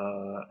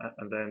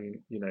 and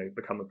then,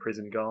 become a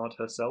prison guard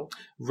herself.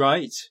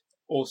 Right.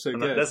 Also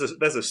good.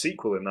 There's a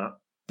sequel in that.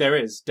 There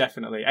is,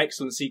 definitely.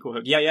 Excellent sequel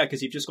hook. Yeah,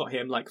 because you've just got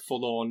him, like,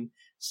 full on,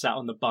 sat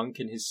on the bunk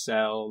in his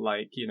cell,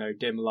 like,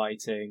 dim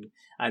lighting,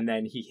 and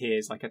then he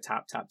hears, like, a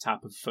tap, tap,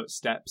 tap of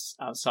footsteps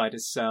outside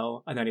his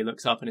cell, and then he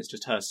looks up and it's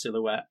just her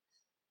silhouette.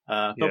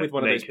 But with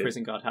one naked. Of those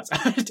prison guard hats.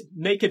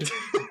 Naked,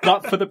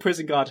 but for the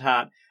prison guard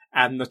hat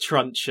and the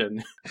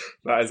truncheon.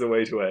 That is a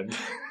way to end.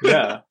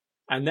 Yeah.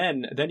 And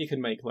then you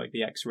can make, like,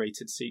 the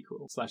X-rated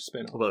sequel /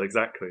 spin-off. Well,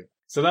 exactly.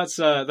 So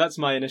that's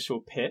my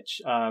initial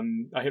pitch. I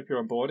hope you're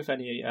on board. If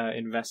any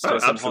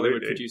investors and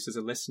Hollywood producers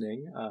are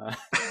listening,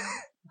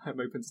 I'm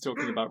open to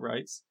talking about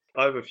rights.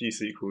 I have a few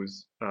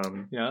sequels.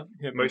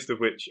 Most of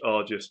which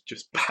are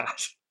just bad.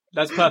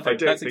 That's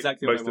perfect. That's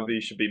exactly what I want. Most of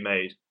these should be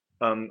made.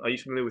 Are you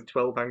familiar with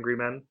 12 Angry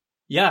Men?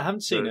 Yeah, I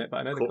haven't seen it, but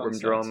I know the courtroom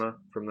drama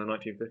from the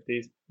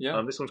 1950s. Yeah.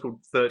 This one's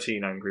called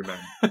 13 Angry Men.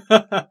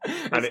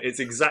 And it's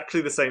exactly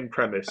the same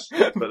premise,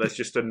 but there's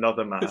just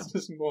another man. It's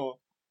just more.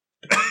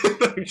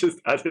 They've just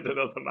added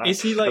another man.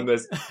 Is he like... And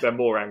they're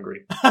more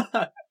angry.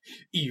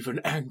 Even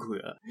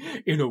angrier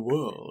in a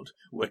world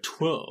where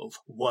 12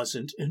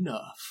 wasn't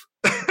enough.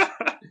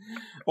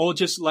 Or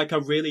just like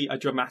a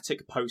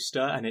dramatic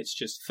poster and it's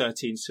just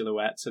 13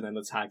 silhouettes and then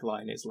the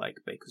tagline is like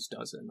Baker's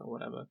Dozen or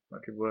whatever.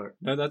 That could work.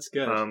 No, that's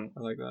good. I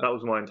like that. That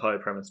was my entire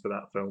premise for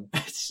that film.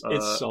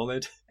 It's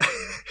solid.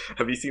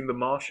 Have you seen The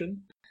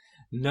Martian?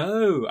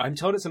 No, I'm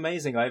told it's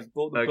amazing. I've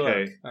bought the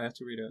book. I have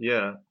to read it.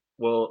 Yeah.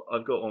 Well,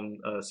 I've got on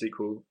a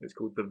sequel. It's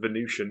called The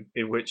Venusian,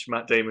 in which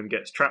Matt Damon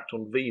gets trapped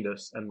on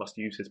Venus and must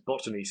use his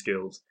botany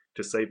skills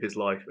to save his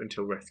life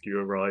until rescue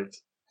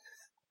arrives.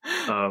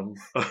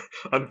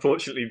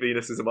 Unfortunately,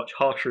 Venus is a much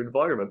harsher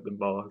environment than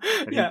Mars,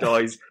 and he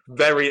dies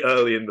very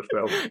early in the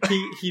film.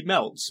 He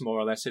melts more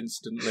or less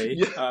instantly.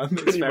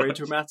 It's very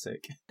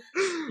dramatic.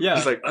 Yeah,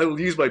 he's like, I will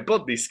use my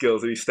botany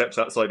skills, and he steps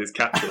outside his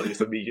capsule and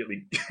just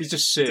immediately he's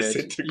just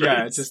seared.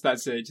 Yeah,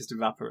 that's it. It just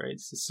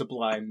evaporates, it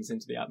sublimes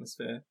into the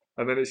atmosphere.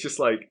 And then it's just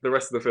like, the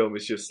rest of the film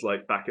is just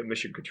like back at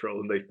mission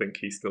control and they think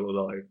he's still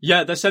alive.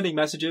 Yeah, they're sending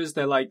messages,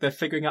 they're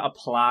figuring out a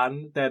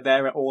plan, they're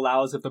there at all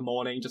hours of the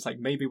morning, just like,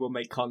 maybe we'll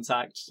make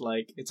contact,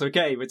 like, it's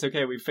okay, we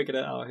figured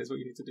it out, here's what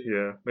you need to do.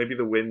 Yeah, maybe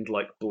the wind,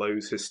 like,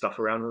 blows his stuff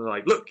around and they're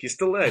like, look, he's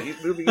still there,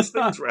 he's moving his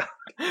things around.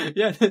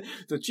 Yeah, the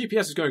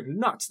GPS is going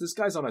nuts, this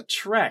guy's on a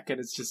trek,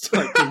 and it's just,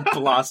 like, being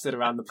blasted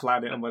around the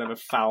planet on whatever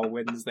foul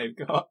winds they've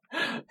got.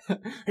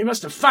 He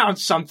must have found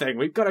something,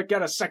 we've got to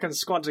get a second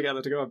squad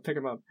together to go and pick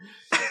him up.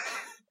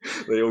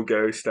 They all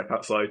go, step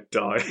outside,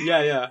 die.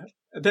 Yeah.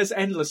 There's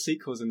endless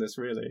sequels in this,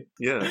 really.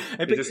 Yeah,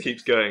 it just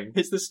keeps going.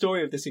 It's the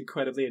story of this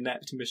incredibly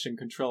inept mission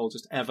control,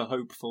 just ever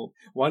hopeful.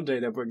 One day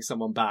they'll bring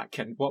someone back,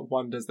 and what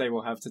wonders they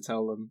will have to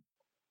tell them.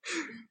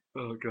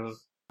 Oh, God.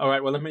 All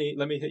right, well, let me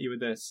hit you with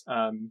this.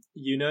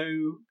 You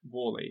know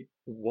WALL-E?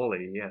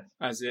 WALL-E,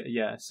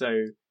 yes.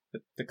 So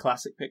the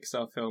classic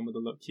Pixar film with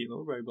a cute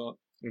little robot.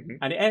 Mm-hmm.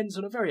 And it ends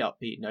on a very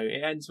upbeat note.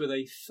 It ends with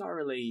a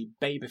thoroughly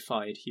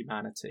babified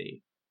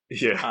humanity.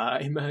 Yeah.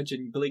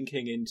 Emerging,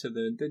 blinking into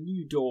the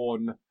new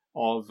dawn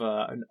of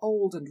an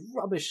old and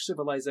rubbish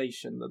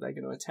civilization that they're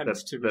going to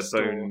attempt to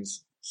restore. Their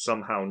bones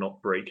somehow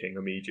not breaking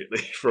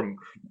immediately from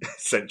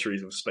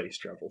centuries of space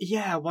travel.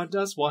 Yeah, one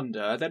does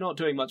wonder. They're not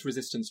doing much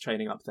resistance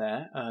training up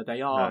there. They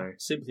are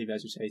simply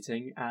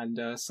vegetating, and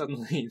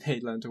suddenly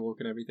they learn to walk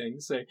and everything.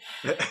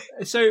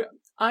 So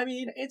I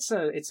mean, it's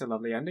a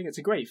lovely ending. It's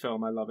a great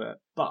film. I love it,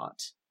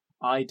 but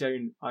I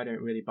don't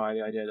really buy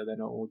the idea that they're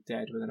not all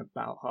dead within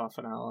about half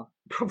an hour.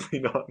 Probably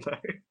not, no.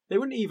 They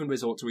wouldn't even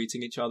resort to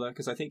eating each other,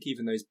 because I think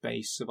even those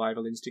base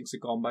survival instincts are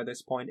gone by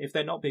this point. If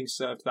they're not being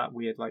served that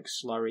weird, like,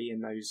 slurry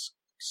in those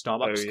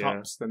Starbucks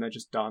cups, then they're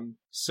just done.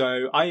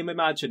 So I'm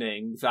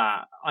imagining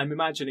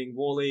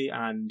Wall-E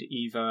and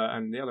Eva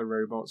and the other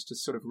robots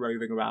just sort of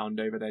roving around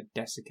over their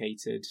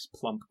desiccated,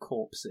 plump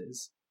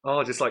corpses.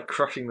 Oh, just like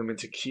crushing them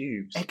into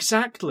cubes.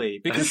 Exactly,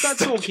 because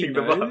that's all he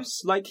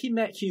knows. Like, he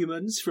met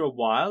humans for a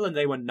while and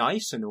they were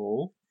nice and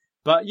all.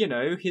 But, you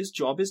know, his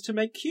job is to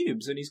make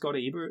cubes, and he's got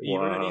Eva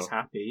and he's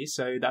happy,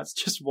 so that's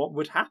just what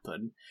would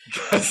happen.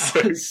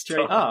 So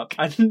straight up.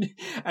 And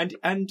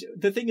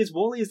the thing is,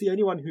 Wall-E is the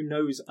only one who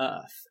knows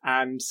Earth,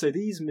 and so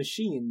these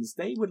machines,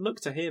 they would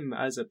look to him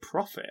as a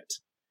prophet,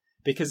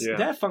 because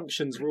their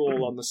functions were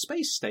all on the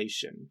space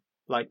station,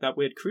 like that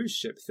weird cruise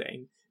ship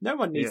thing. No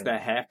one needs their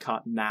hair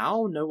cut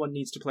now, no one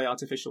needs to play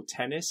artificial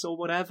tennis or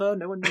whatever,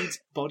 no one needs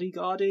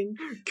bodyguarding.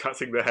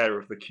 Cutting the hair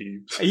of the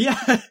cubes.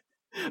 Yeah.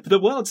 But the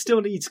world still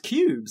needs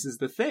cubes, is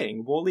the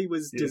thing. Wall-E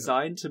was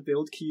designed to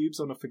build cubes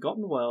on a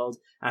forgotten world,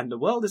 and the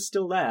world is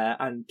still there,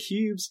 and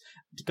cubes,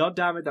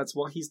 goddammit, that's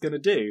what he's going to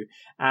do.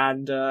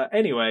 And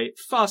anyway,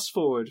 fast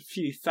forward a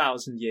few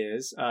thousand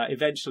years,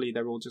 eventually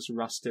they're all just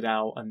rusted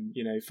out and,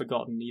 you know,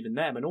 forgotten, even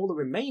them, and all that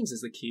remains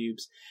is the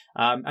cubes.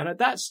 And at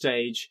that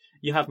stage,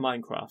 you have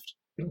Minecraft.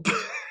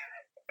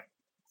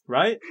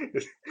 Right?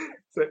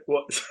 So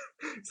what?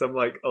 Some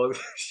like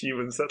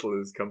human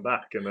settlers come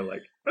back and they're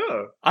like,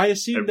 oh, I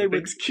assume they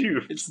would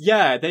cubes.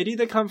 Yeah, they'd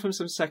either come from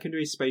some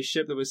secondary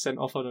spaceship that was sent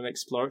off on an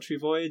exploratory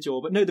voyage,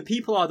 but no, the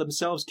people are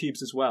themselves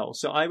cubes as well.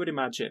 So I would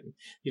imagine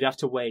you'd have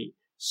to wait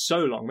so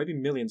long, maybe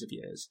millions of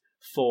years,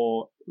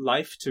 for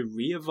life to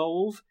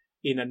re-evolve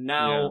in a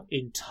now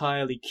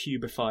entirely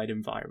cubified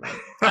environment,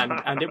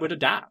 and it would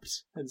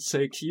adapt. And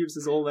so cubes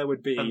is all there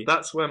would be. And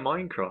that's where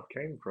Minecraft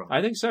came from.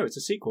 I think so. It's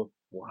a sequel.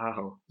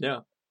 Wow. Yeah.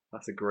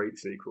 That's a great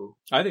sequel.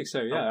 I think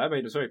so, yeah. I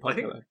mean, it's very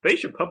popular. I think they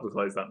should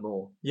publicise that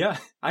more. Yeah,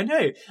 I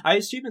know. I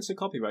assume it's a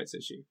copyrights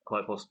issue.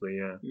 Quite possibly,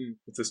 yeah.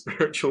 It's a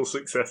spiritual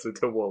successor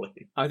to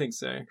Wall-E. I think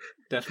so,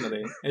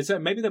 definitely.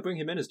 Maybe they'll bring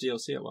him in as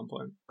DLC at one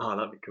point. Oh,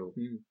 that'd be cool.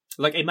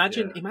 Like,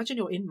 imagine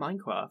you're in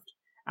Minecraft,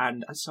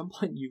 and at some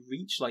point you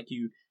reach, like,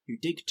 you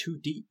dig too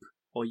deep,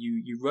 or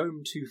you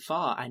roam too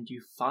far, and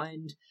you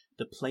find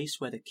the place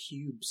where the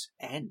cubes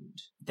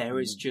end. There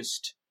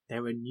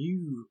are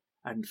new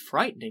and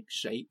frightening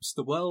shapes.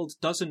 The world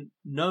doesn't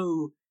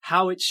know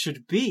how it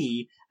should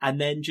be, and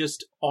then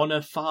just on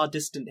a far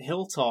distant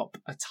hilltop,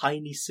 a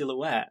tiny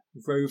silhouette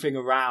roving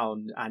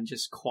around and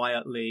just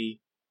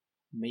quietly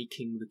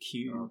making the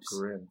cubes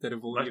that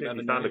have all ever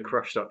known. Found a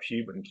crushed up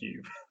human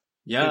cube.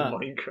 Yeah. In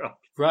Minecraft.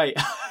 Right.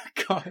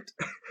 God.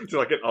 It's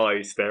like an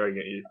eye staring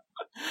at you.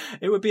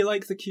 It would be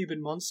like the cube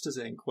in Monsters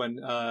Inc.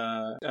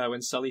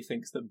 when Sully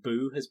thinks that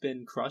Boo has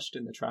been crushed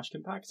in the trash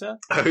compactor,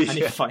 and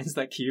he finds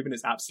that cube and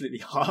it's absolutely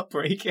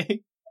heartbreaking.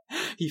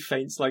 He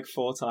faints like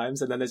 4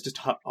 times, and then there's just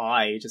her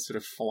eye just sort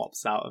of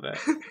flops out of it.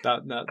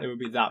 It would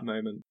be that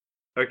moment.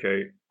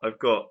 Okay, I've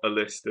got a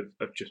list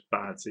of just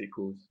bad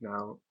sequels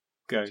now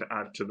to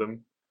add to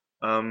them.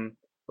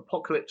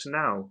 Apocalypse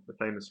Now, the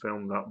famous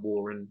film about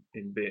war in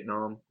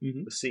Vietnam.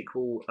 The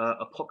sequel,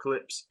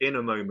 Apocalypse in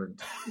a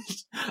Moment.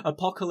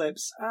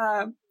 Apocalypse,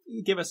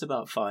 give us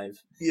about 5.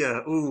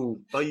 Yeah,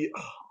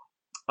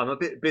 I'm a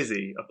bit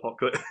busy,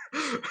 Apocalypse.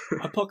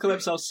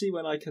 Apocalypse, I'll see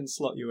when I can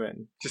slot you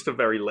in. Just a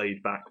very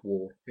laid-back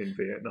war in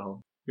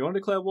Vietnam. You want to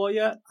declare war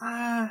yet?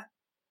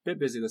 Bit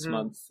busy this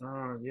month.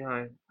 Oh, yeah,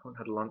 I haven't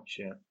had lunch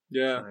yet.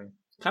 Yeah, so.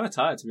 Kind of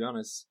tired, to be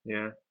honest.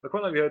 Yeah, I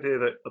quite like the idea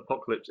that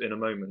Apocalypse in a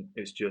Moment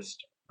is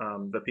just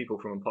the people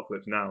from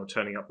Apocalypse Now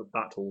turning up at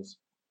battles,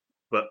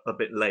 but a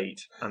bit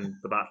late, and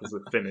the battles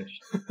are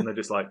finished, and they're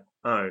just like,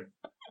 oh.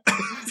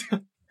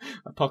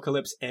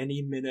 Apocalypse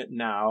any minute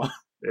now.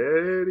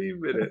 Any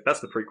minute.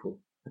 That's the prequel.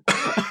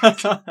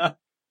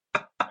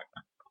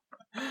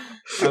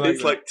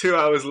 It's like 2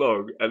 hours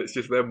long, and it's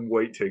just them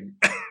waiting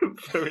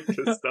for it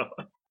to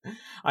start.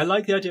 I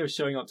like the idea of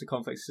showing up to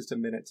conflicts just a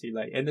minute too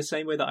late, in the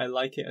same way that I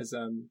like it as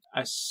a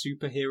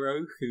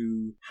superhero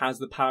who has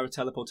the power of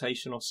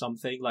teleportation or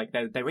something. Like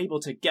they're able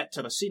to get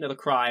to the scene of the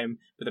crime,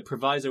 but the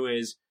proviso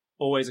is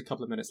always a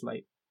couple of minutes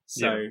late.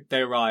 So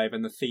they arrive,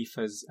 and the thief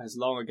has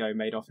long ago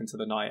made off into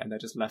the night, and they're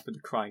just left with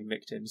the crying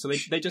victim. So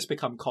they just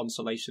become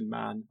Consolation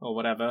Man or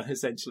whatever.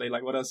 Essentially,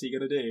 like, what else are you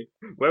gonna do?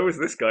 Where was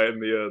this guy in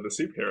the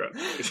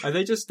superhero? And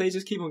they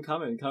just keep on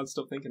coming. Can't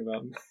stop thinking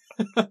about them.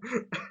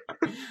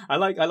 I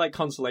like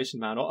Consolation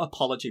Man or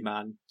Apology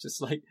Man.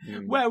 Just like,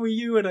 where were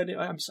you? And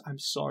I'm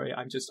sorry.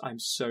 I'm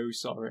so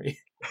sorry.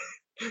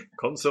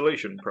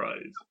 Consolation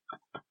prize.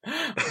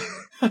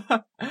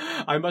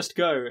 I must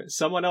go.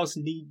 Someone else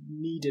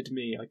needed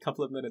me a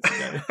couple of minutes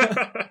ago.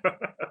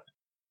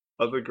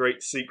 Other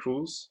great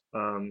sequels,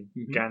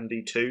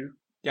 Gandhi 2.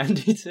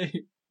 Gandhi 2.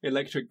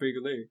 Electric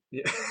Boogaloo.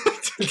 Yeah.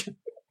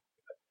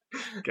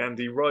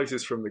 Gandhi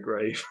rises from the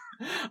grave.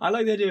 I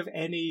like the idea of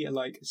any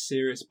like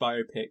serious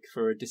biopic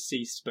for a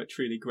deceased but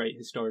truly great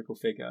historical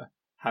figure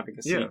having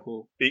a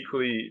sequel.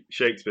 Equally,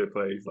 Shakespeare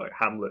plays like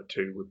Hamlet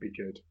 2 would be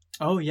good.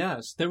 Oh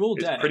yes, they're all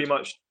dead. It's pretty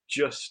much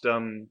just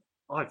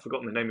I've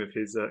forgotten the name of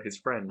his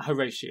friend.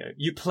 Horatio.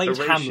 You played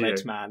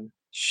Hamlet, man.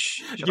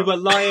 Shh, you were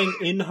lying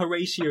in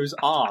Horatio's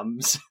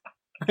arms.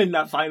 in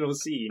that final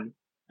scene.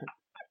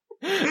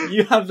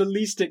 You have the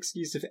least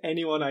excuse of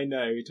anyone I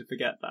know to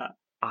forget that.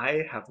 I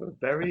have a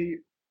very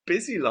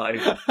busy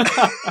life,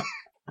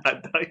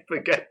 and I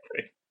forget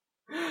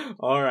things.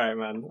 All right,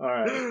 man. All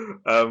right.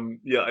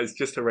 Yeah, it's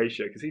just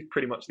Horatio, because he's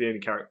pretty much the only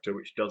character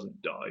which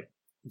doesn't die.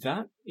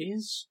 That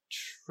is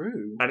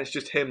true. And it's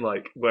just him,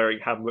 like, wearing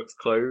Hamlet's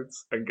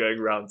clothes and going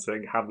around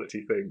saying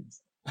Hamlety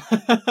things.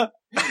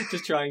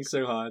 Just trying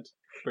so hard to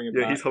bring it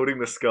back. Yeah, he's holding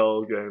the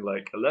skull, going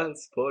like,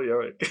 alas, poor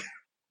Yorick.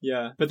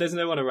 Yeah, but there's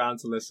no one around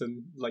to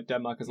listen. Like,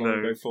 Denmark has long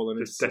ago fallen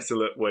into... just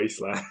desolate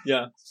wasteland.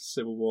 Yeah,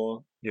 civil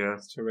war. Yeah.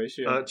 It's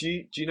Horatio.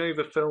 Do you know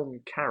the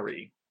film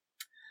Carrie?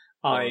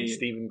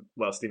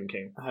 Stephen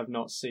King. I have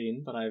not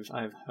seen, but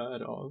I've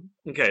heard of.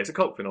 Okay, it's a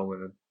cult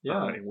phenomenon.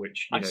 Yeah. In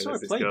which, I saw a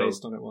play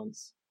based on it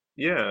once.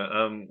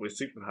 Yeah, with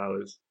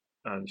superpowers,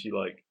 and she,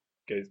 like,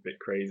 goes a bit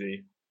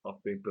crazy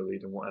after being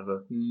bullied and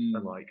whatever,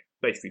 and, like,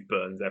 basically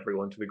burns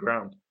everyone to the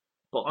ground.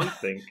 But I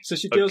think... So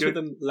she deals with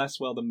them less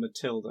well than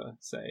Matilda,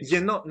 say?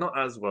 Yeah, not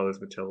as well as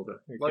Matilda.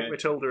 Okay. Like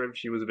Matilda if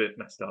she was a bit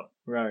messed up.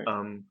 Right.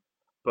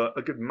 But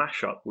a good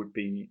mashup would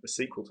be a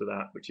sequel to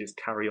that, which is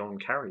Carry On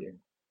Carrying.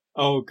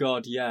 Oh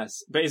god,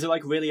 yes. But is it,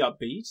 like, really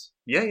upbeat?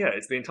 Yeah,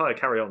 it's the entire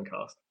Carry On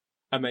cast.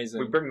 Amazing.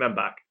 We bring them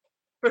back.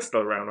 They're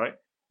still around, right?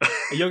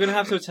 You're going to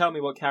have to tell me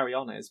what Carry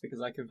On is,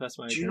 because I confess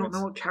my ignorance. Do you not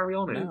know what Carry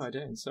On is? No, I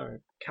don't, sorry.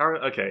 Carry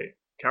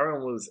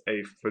On was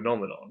a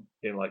phenomenon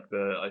in, like,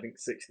 the, I think,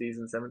 60s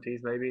and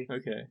 70s, maybe.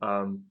 Okay.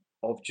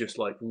 Of just,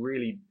 like,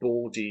 really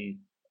bawdy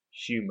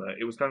humour.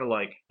 It was kind of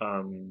like,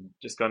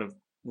 just kind of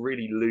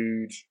really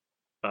lewd,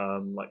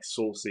 like,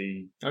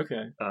 saucy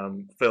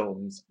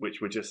films,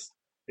 which were just...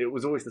 It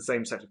was always the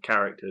same set of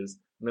characters,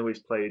 and they always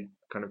played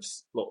kind of...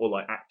 Or,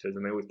 like, actors,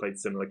 and they always played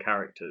similar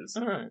characters.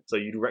 All right. So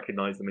you'd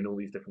recognise them in all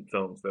these different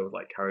films. They were,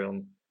 like,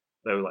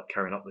 They were, like,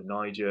 Carrying Up the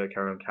Niger,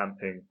 Carry On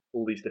Camping,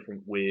 all these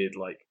different weird,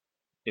 like,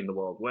 in the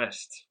Wild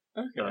West,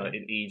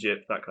 in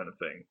Egypt, that kind of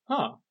thing.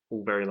 Huh.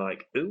 All very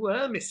like, ooh,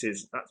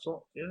 missus, that's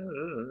what...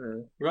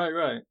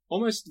 Right.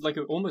 Almost like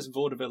almost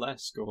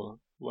vaudeville-esque or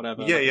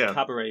whatever. Yeah, like a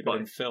cabaret, but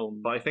in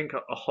film. But I think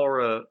a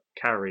horror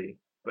Carrie,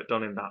 but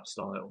done in that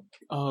style.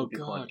 Oh, would be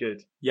God. quite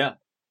good. Yeah.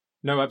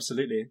 No,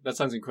 absolutely. That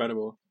sounds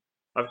incredible.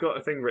 I've got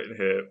a thing written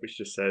here which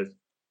just says,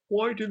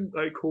 why didn't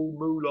they call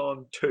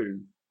Mulan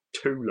 2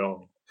 too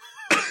long?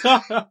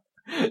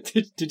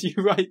 Did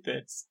you write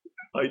this?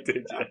 I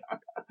did, yeah.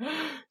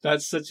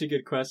 That's such a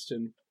good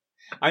question.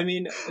 I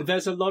mean,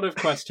 there's a lot of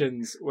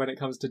questions when it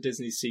comes to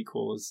Disney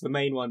sequels, the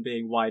main one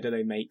being, why do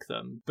they make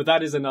them? But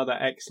that is another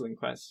excellent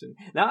question.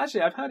 Now,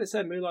 actually, I've heard it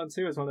said Mulan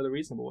 2 is one of the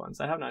reasonable ones.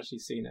 I haven't actually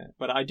seen it,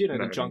 but I do know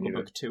that Jungle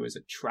Book 2 is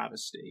a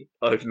travesty.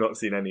 I've not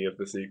seen any of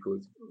the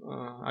sequels.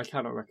 I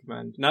cannot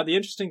recommend. Now, the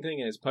interesting thing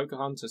is,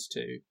 Pocahontas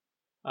 2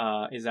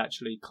 is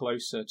actually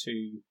closer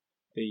to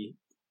the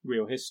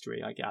real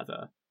history, I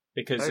gather.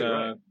 Because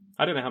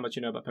I don't know how much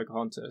you know about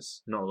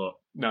Pocahontas. Not a lot.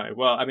 No,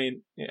 well, I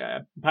mean,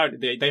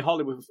 apparently they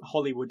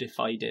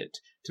Hollywoodified it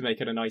to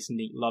make it a nice,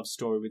 neat love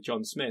story with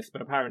John Smith.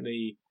 But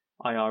apparently,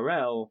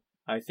 IRL,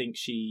 I think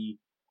she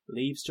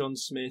leaves John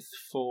Smith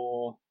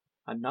for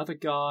another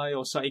guy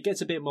or so. It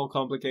gets a bit more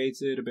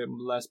complicated, a bit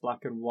less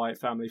black and white,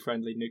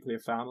 family-friendly, nuclear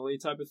family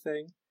type of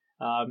thing.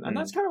 And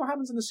that's kind of what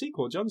happens in the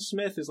sequel. John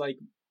Smith is like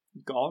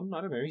gone.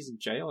 I don't know, he's in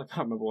jail. I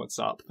can't remember what's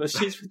up. But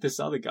she's with this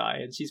other guy,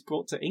 and she's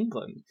brought to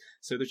England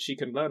so that she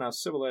can learn our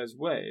civilized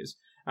ways.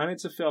 And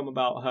it's a film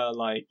about her,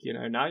 like, you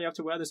know, now you have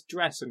to wear this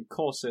dress and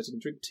corset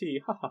and drink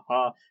tea. Ha ha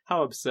ha.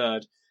 How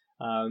absurd.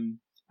 And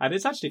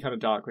it's actually kind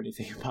of dark when you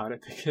think about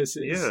it, because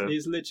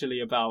it's literally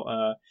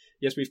about,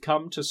 yes, we've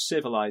come to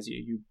civilize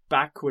you, you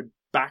backward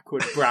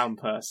brown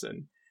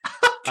person.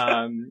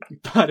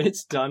 But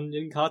it's done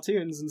in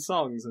cartoons and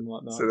songs and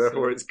whatnot. So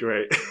therefore it's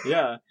great.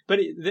 Yeah. But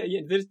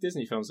the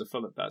Disney films are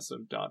full of that sort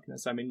of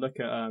darkness. I mean, look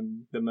at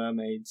The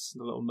Mermaids,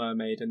 The Little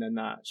Mermaid, and then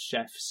that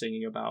chef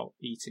singing about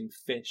eating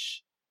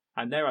fish.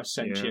 And there are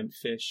sentient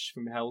fish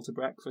from hell to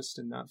breakfast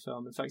in that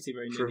film. In fact, he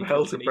very nearly from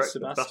hell to breakfast.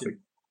 Sebastian. That's a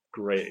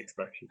great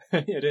expression.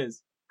 It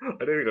is.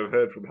 I don't think I've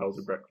heard from hell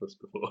to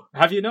breakfast before.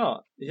 Have you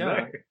not? Yeah.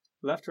 No.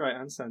 Left, right,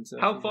 and centre.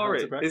 How far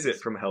is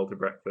it from hell to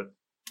breakfast?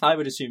 I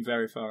would assume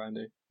very far,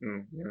 Andy.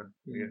 Yeah,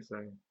 I guess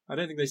so. I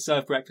don't think they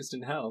serve breakfast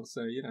in hell,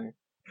 so, you know.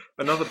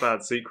 Another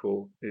bad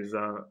sequel is,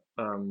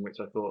 which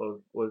I thought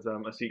of, was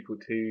a sequel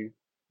to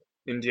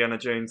Indiana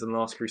Jones and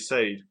Last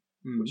Crusade,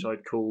 which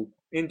I'd call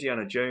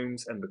Indiana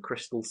Jones and the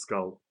Crystal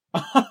Skull.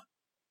 Do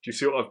you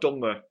see what I've done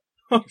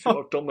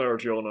there?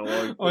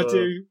 Gianna? I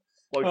do.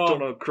 I've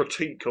done a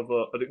critique of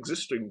an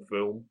existing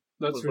film.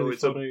 That's really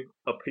funny.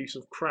 A piece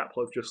of crap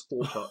I've just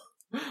thought up.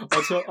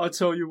 I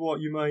tell you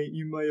what, you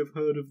may have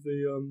heard of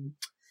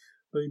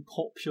the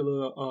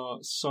popular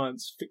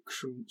science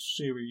fiction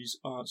series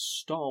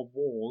Star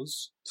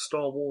Wars.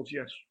 Star Wars,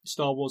 yes.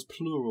 Star Wars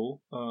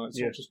plural. It's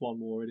not just one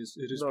war. It is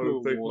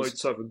plural. No, they've wars. made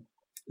 7.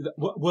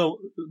 Well,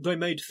 they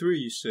made 3,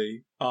 you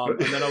see. And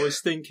then I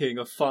was thinking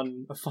a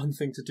fun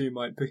thing to do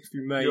might be if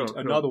you made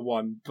another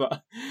one,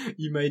 but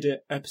you made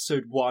it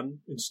episode 1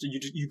 instead.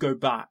 You go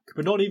back,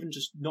 but not you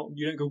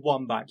don't go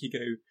 1 back. You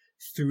go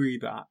 3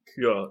 back.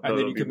 Yeah, and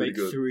then you can make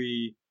good.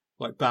 3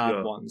 like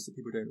bad ones that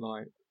people don't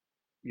like.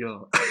 Yeah.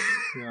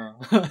 Yeah.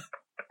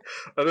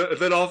 And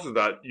then after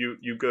that,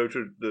 you go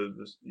to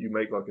you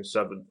make like a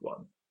 7th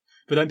one.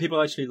 But then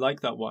people actually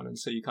like that one, and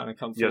so you kind of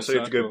come full so you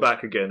have to circle. go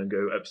back again and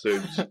go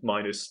episodes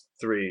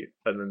 -3,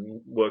 and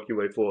then work your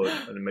way forward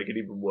and then make it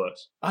even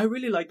worse. I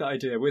really like that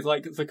idea, with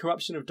like the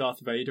corruption of Darth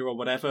Vader or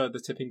whatever the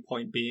tipping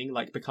point being,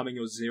 like becoming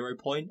your 0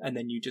 point, and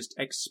then you just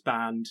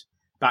expand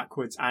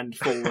backwards and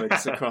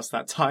forwards across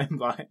that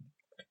timeline.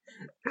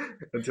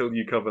 Until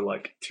you cover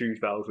like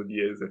 2,000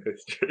 years of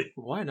history.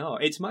 Why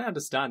not? It's my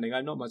understanding.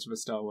 I'm not much of a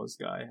Star Wars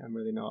guy. I'm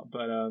really not.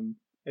 But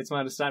it's my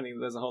understanding that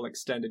there's a whole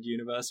extended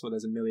universe where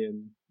there's 1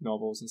 million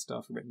novels and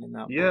stuff written in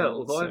that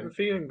world, although I have a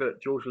feeling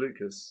that George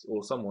Lucas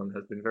or someone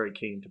has been very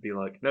keen to be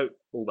like, no,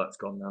 all that's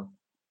gone now.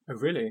 Oh,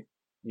 really?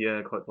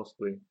 Yeah, quite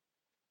possibly.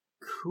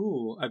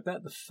 Cool. I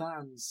bet the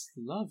fans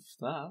love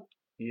that.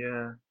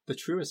 Yeah. The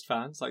truest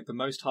fans, like the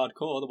most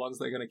hardcore, the ones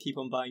that are going to keep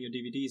on buying your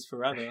DVDs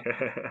forever.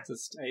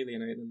 Just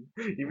alienate them.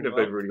 Even if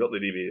they've already got the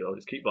DVD, they'll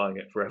just keep buying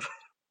it forever.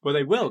 Well,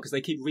 they will, because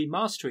they keep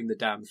remastering the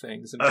damn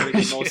things and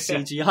putting in more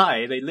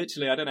CGI. They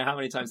literally, I don't know how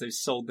many times they've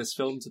sold this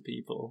film to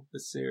people,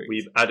 this series.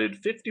 We've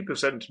added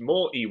 50%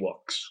 more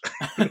Ewoks.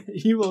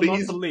 You will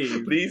not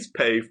believe. Please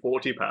pay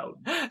 £40.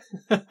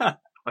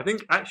 I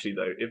think, actually,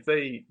 though, if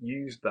they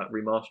used that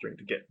remastering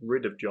to get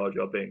rid of Jar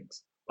Jar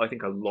Binks, I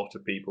think a lot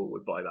of people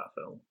would buy that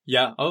film.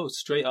 Yeah,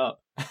 straight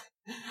up.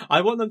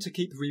 I want them to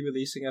keep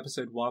re-releasing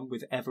episode 1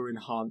 with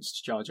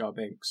ever-enhanced Jar Jar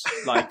Binks.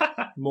 Like,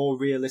 more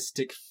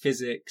realistic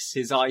physics,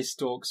 his eye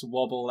stalks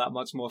wobble that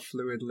much more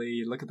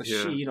fluidly, look at the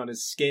sheen on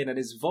his skin and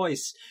his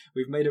voice.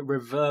 We've made it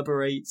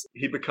reverberate.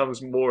 He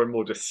becomes more and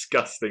more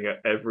disgusting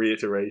at every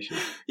iteration.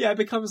 Yeah, it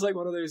becomes like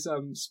one of those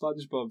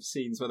SpongeBob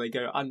scenes where they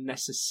go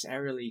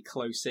unnecessarily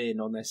close in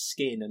on their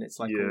skin and it's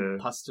like all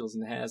pustules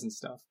and hairs and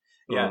stuff.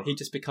 Yeah, he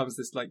just becomes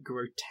this like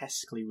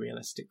grotesquely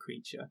realistic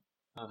creature.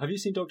 Have you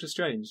seen Doctor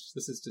Strange?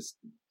 This is just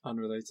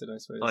unrelated, I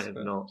suppose. I have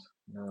not.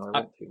 No, I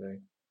want to, though.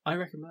 I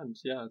recommend,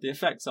 yeah. The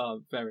effects are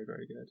very,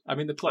 very good. I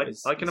mean, the plot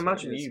is... I can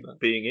imagine you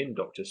being in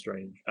Doctor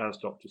Strange, as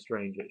Doctor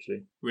Strange,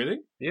 actually. Really?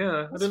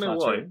 Yeah, I don't know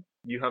why.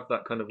 You have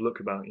that kind of look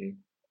about you.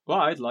 Well,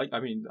 I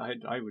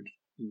would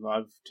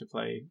love to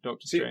play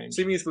Doctor Strange.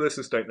 Seeming as the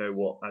listeners don't know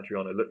what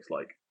Adriana looks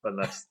like,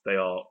 unless they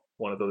are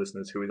one of the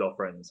listeners who is our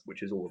friends,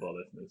 which is all of our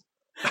listeners.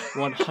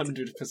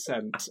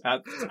 100%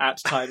 at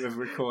time of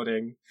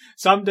recording.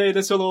 Someday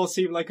this will all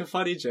seem like a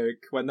funny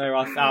joke when there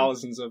are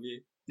thousands of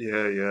you.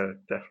 Yeah,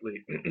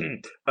 definitely.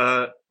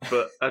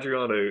 But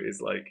Adriano is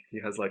like,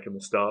 he has like a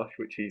moustache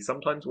which he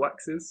sometimes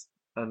waxes,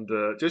 and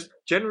just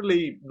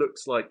generally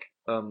looks like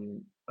a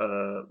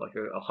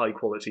high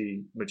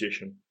quality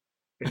magician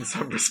in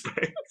some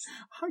respects.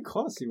 High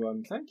quality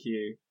one, thank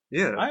you.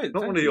 Yeah,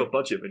 not one of your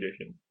budget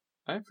magicians.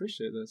 I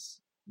appreciate this.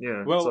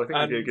 Yeah, well, so I think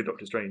I'd be a good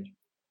Doctor Strange.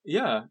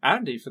 Yeah,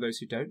 Andy, for those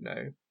who don't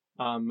know,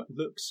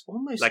 looks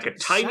almost like a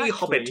tiny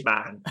hobbit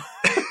man.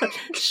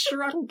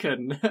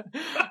 Shrunken.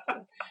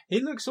 He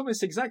looks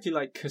almost exactly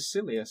like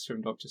Caecilius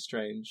from Doctor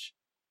Strange.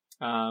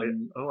 I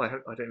don't know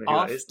who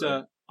that is.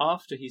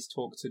 After he's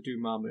talked to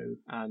Dormammu,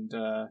 and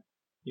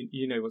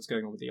you know what's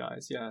going on with the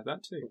eyes. Yeah,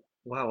 that too.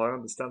 Wow, I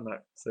understand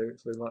that so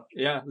much.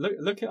 Yeah,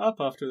 look it up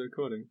after the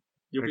recording.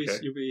 You'll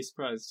be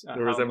surprised.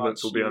 The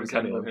resemblance will be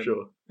uncanny, I'm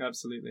sure.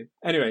 Absolutely.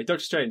 Anyway,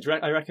 Doctor Strange,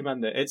 I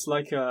recommend it. It's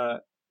like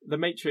The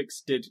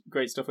Matrix did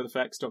great stuff with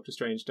effects. Doctor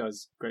Strange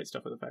does great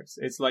stuff with effects.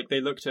 It's like they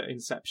looked at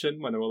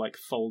Inception when they were like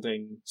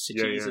folding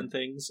cities and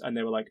things, and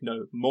they were like,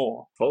 no,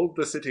 more. Fold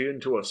the city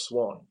into a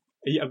swan.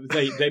 Yeah,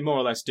 they more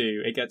or less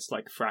do. It gets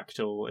like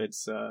fractal.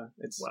 It's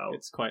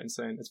quite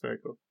insane. It's very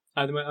cool.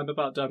 And I'm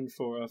about done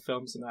for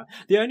films and that.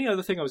 The only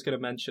other thing I was going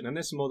to mention, and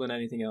this more than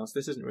anything else,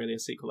 this isn't really a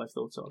sequel I've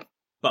thought of,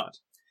 but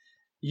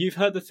you've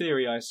heard the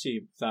theory, I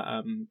assume, that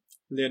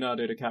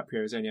Leonardo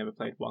DiCaprio has only ever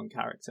played one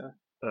character.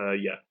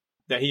 Yeah.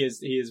 That he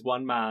is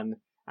one man,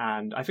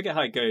 and I forget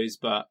how it goes,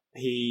 but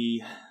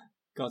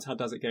God, how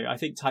does it go? I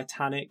think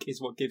Titanic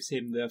is what gives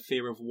him the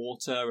fear of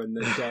water and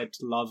the dead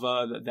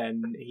lover that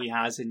then he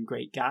has in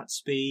Great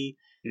Gatsby.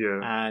 Yeah.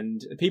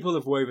 And people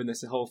have woven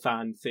this whole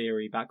fan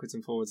theory backwards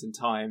and forwards in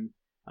time.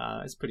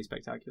 It's pretty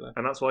spectacular.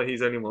 And that's why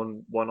he's only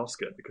won one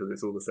Oscar, because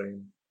it's all the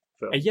same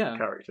film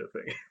character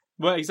thing.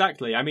 Well,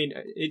 exactly. I mean,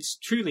 it's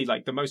truly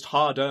like the most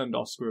hard-earned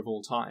Oscar of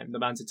all time. The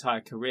man's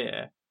entire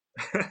career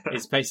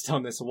is based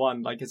on this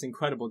one, like his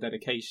incredible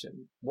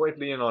dedication. What if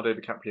Leonardo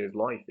DiCaprio's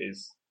life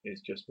is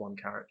just one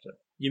character?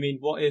 You mean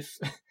what if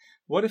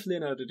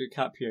Leonardo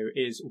DiCaprio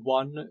is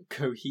one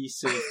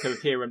cohesive,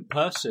 coherent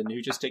person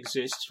who just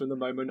exists from the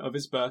moment of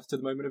his birth to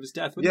the moment of his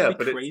death? Wouldn't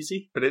that be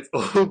crazy? But it's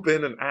all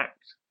been an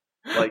act.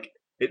 Like,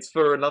 it's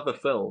for another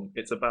film.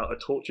 It's about a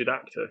tortured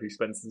actor who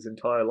spends his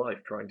entire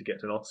life trying to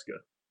get an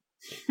Oscar.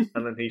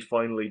 And then he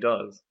finally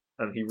does.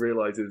 And he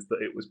realises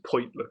that it was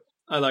pointless.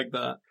 I like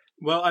that.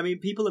 Well, I mean,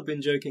 people have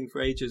been joking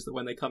for ages that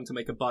when they come to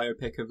make a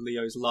biopic of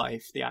Leo's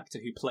life, the actor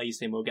who plays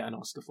him will get an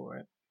Oscar for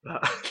it.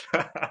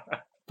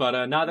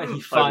 But now that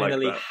he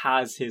finally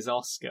has his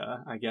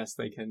Oscar, I guess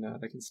they can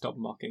stop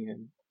mocking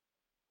him.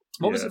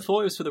 What was it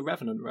for? It was for The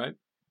Revenant, right?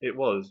 It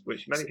was,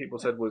 which many people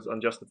said was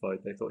unjustified.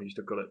 They thought he should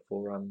have got it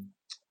for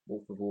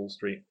Wolf of Wall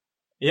Street.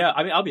 Yeah,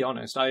 I mean, I'll be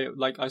honest. I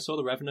saw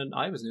The Revenant.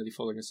 I was nearly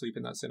falling asleep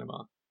in that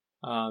cinema.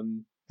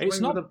 It's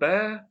not with a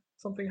bear.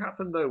 Something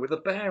happened though with a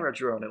bear,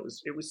 Adrian.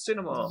 It was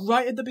cinema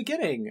right at the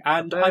beginning,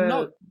 and I'm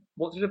not.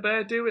 What did a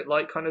bear do? It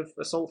kind of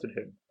assaulted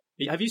him.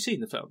 Have you seen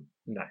the film?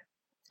 No.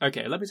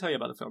 Okay, let me tell you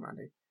about the film,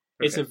 Andy. Okay.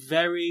 It's a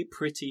very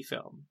pretty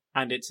film,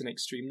 and it's an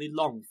extremely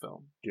long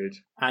film. Good.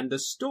 And the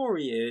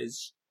story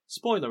is,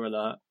 spoiler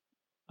alert,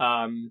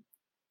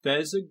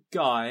 there's a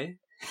guy.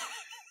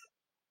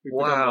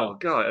 Wow,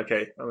 guy.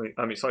 Okay,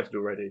 I'm excited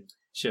already.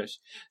 Shush.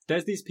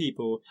 There's these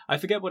people. I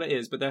forget what it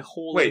is, but they're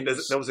hauling. Wait,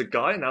 there was a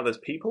guy, and now there's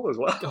people as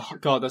well. Oh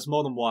God, there's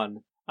more than one.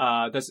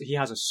 He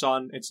has a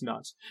son. It's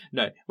nuts.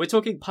 No, we're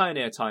talking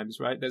pioneer times,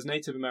 right? There's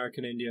Native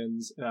American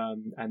Indians,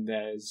 and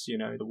there's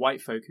the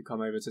white folk who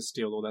come over to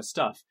steal all their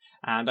stuff.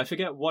 And I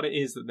forget what it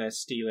is that they're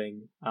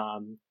stealing.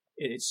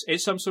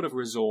 It's some sort of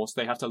resource.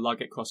 They have to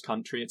lug it cross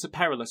country. It's a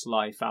perilous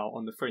life out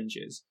on the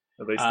fringes.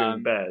 Are they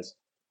stealing bears?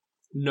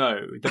 No,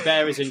 the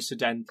bear is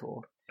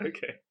incidental.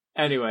 Okay.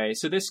 Anyway,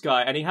 so this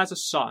guy, and he has a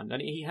son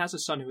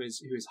who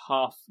is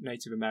half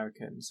Native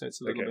American, so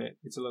it's a little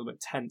bit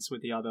tense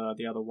with the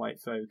other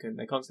white folk, and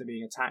they're constantly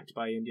being attacked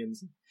by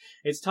Indians.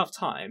 It's tough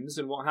times,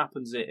 and what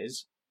happens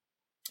is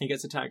he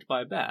gets attacked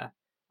by a bear,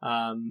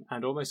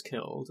 and almost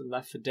killed and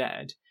left for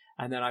dead.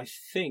 And then I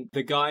think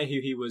the guy who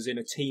he was in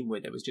a team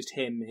with, it was just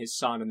him, his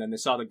son, and then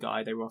this other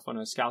guy. They were off on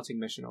a scouting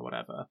mission or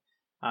whatever.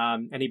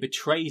 And he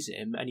betrays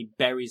him and he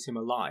buries him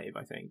alive,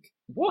 I think.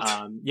 What?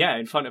 Yeah,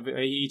 in front of it.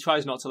 He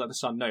tries not to let the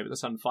son know, but the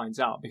son finds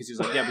out because he's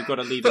like, yeah, we've got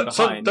to leave him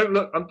behind. Don't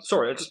look, I'm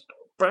sorry, I just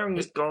found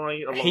this guy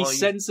alive. He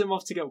sends him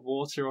off to get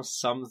water or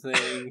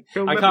something.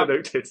 He'll never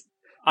notice.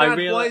 Dad,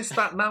 why is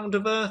that mound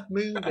of earth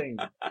moving?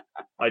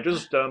 I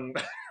just, No,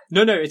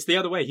 it's the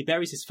other way. He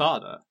buries his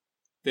father.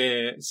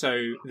 Their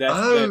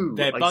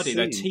buddy,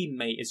 their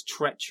teammate is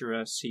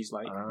treacherous. He's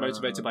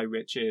motivated by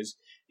riches.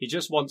 He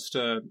just wants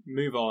to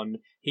move on.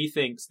 He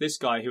thinks this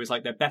guy who is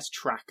like their best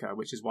tracker,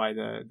 which is why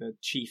the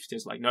chief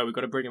is like, no, we've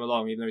got to bring him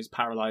along, even though he's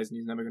paralyzed and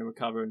he's never going to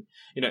recover. And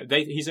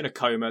he's in a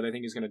coma. They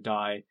think he's going to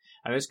die.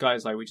 And this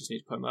guy's like, we just need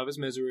to put him out of his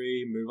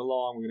misery, move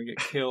along. We're going to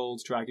get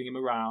killed, dragging him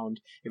around.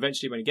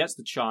 Eventually, when he gets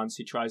the chance,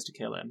 he tries to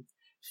kill him,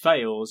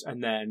 fails,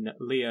 and then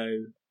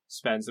Leo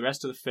spends the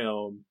rest of the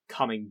film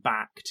coming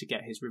back to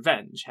get his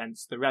revenge,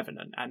 hence The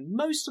Revenant. And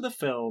most of the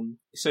film,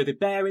 so the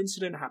bear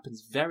incident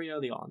happens very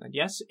early on, and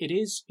yes, it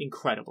is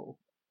incredible.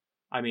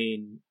 I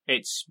mean,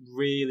 it's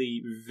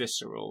really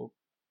visceral.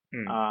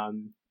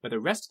 But the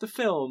rest of the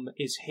film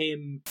is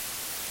him...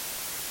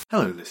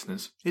 Hello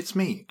listeners, it's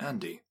me,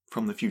 Andy,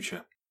 from the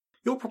future.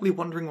 You're probably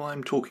wondering why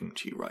I'm talking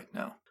to you right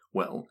now.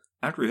 Well,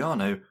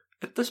 Adriano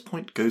at this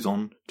point goes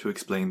on to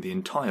explain the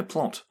entire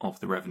plot of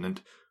The Revenant,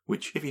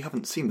 which, if you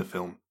haven't seen the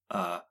film,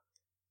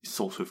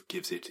 sort of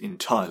gives it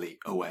entirely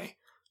away.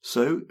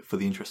 So, for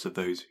the interest of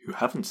those who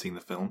haven't seen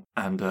the film,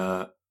 and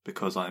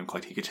because I am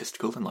quite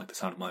egotistical and like the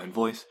sound of my own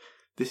voice,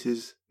 this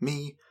is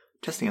me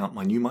testing out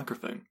my new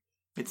microphone.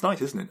 It's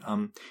nice, isn't it?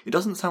 It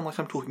doesn't sound like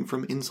I'm talking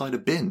from inside a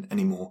bin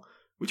anymore,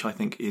 which I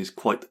think is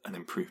quite an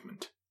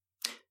improvement.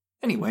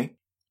 Anyway,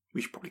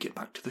 we should probably get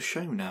back to the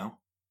show now.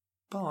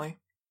 Bye.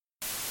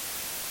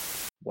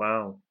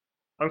 Wow.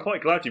 I'm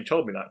quite glad you've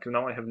told me that, because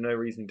now I have no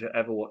reason to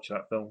ever watch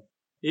that film.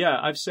 Yeah,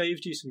 I've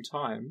saved you some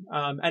time.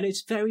 And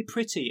it's very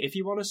pretty. If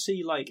you want to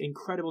see,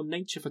 incredible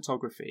nature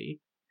photography,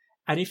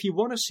 and if you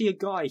want to see a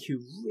guy who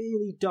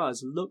really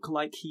does look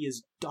like he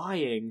is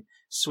dying,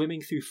 swimming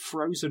through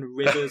frozen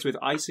rivers with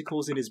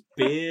icicles in his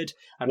beard,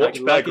 and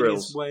lugging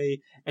his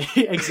way...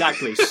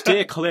 Exactly.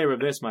 Steer clear of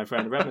this, my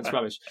friend. The Revenant's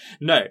rubbish.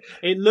 No,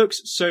 it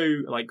looks so,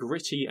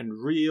 gritty and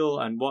real,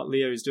 and what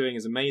Leo is doing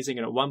is amazing,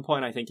 and at one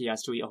point I think he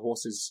has to eat a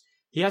horse's...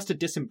 He has to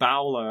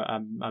disembowel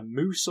a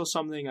moose or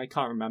something, I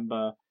can't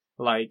remember.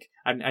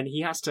 And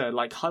he has to,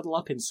 huddle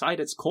up inside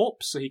its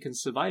corpse so he can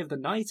survive the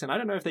night. And I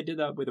don't know if they did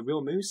that with a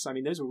real moose. I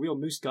mean, those were real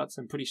moose guts,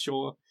 I'm pretty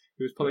sure,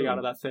 he was pulling out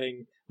of that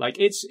thing.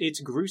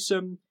 It's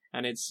gruesome,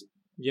 and it's,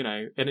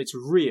 and it's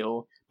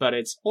real, but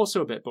it's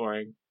also a bit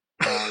boring.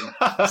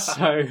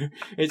 So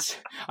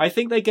I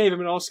think they gave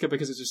him an Oscar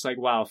because it's just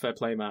wow, fair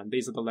play, man.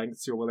 These are the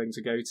lengths you're willing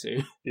to go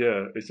to.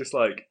 Yeah, it's just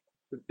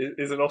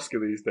is an Oscar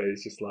these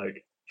days just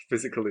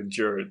physical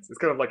endurance? It's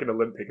kind of like an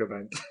Olympic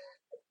event.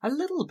 A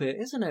little bit,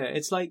 isn't it?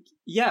 It's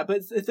yeah,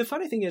 but the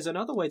funny thing is,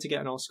 another way to get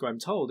an Oscar, I'm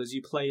told, is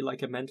you play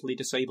a mentally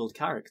disabled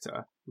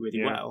character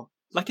really well.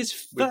 His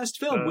first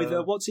film with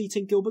What's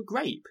Eating Gilbert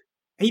Grape.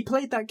 He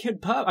played that kid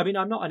I mean,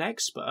 I'm not an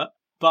expert,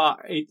 but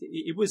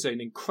it was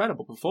an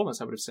incredible performance,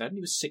 I would have said. And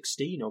he was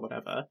 16 or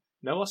whatever.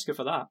 No Oscar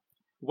for that.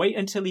 Wait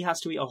until he has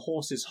to eat a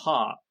horse's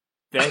heart,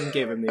 then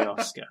give him the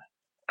Oscar.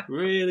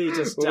 Really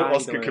just all the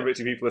Oscar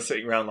committee people are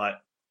sitting around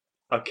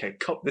okay,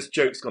 this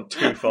joke's gone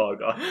too far,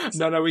 guys.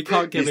 No, we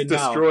can't give it now.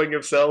 He's destroying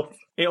himself.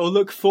 It'll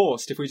look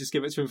forced if we just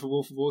give it to him for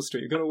Wolf of Wall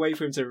Street. We've got to wait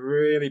for him to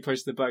really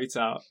push the boat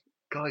out.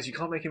 Guys, you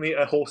can't make him eat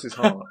a horse's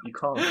heart. You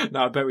can't.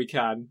 No, I bet we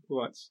can.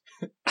 Watch.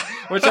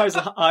 Watch how his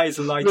eyes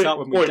light up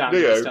when we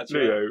dance.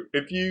 Leo,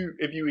 if you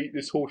eat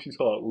this horse's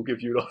heart, we'll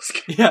give you an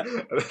Oscar. Yeah.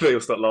 And then they'll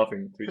start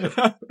laughing to each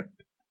other.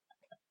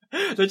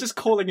 They're just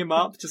calling him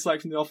up, just like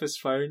from the office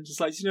phone.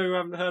 Just like, you know, we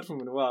haven't heard from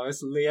him in a while.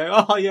 It's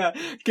Leo. Oh, yeah.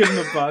 Give him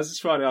a buzz. It's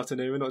Friday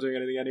afternoon. We're not doing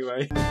anything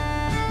anyway.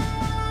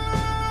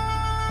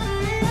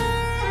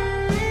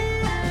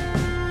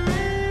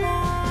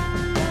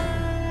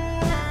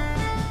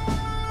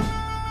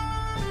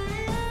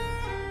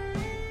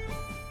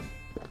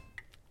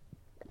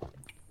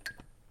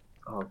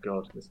 Oh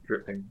god, it's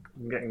dripping.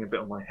 I'm getting a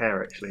bit on my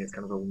hair actually, it's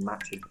kind of all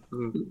matted.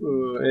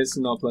 Ooh, it's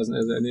not pleasant,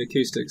 is it? And the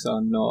acoustics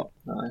are not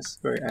nice,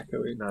 very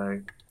echoey.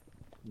 No.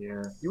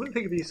 Yeah. You wouldn't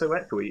think it'd be so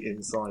echoey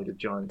inside a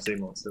giant sea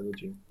monster,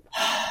 would you?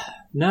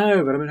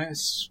 No, but I mean,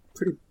 it's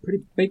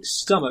pretty big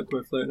stomach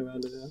we're floating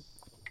around in here.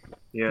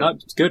 Yeah. No,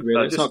 it's good,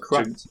 really. It's not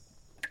cramped.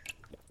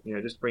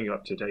 Just bring you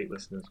up to date,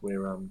 listeners.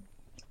 We're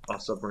our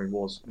submarine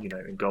was,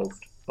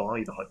 engulfed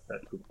by the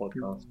hypothetical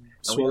podcast,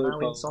 and we are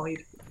now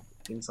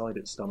inside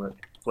its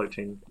stomach,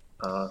 floating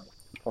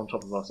on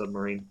top of our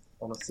submarine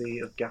on a sea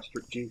of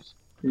gastric juice.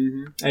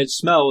 Mm-hmm. It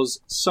smells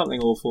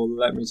something awful,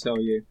 let me tell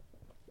you.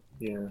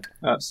 Yeah,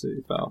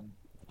 absolutely foul.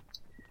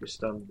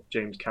 Just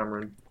James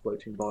Cameron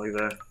floating by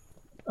there,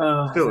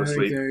 still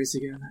asleep. There he goes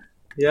again.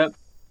 Yep.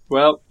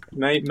 Well,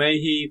 may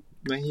he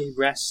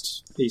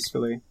rest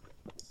peacefully.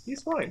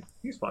 He's fine.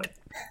 He is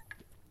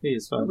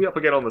fine. He'll be up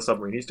again on the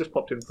submarine. He's just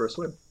popped in for a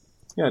swim.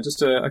 Yeah,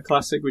 just a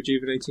classic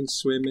rejuvenating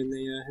swim in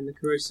the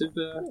corrosive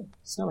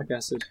stomach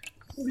acid.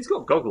 Well, he's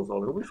got goggles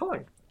on. He'll be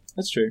fine.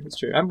 That's true.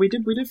 And we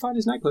did find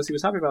his necklace. He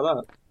was happy about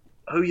that.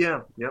 Oh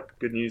yeah, yep.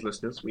 Good news,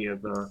 listeners. We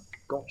have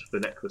got the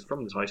necklace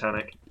from the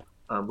Titanic,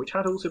 which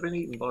had also been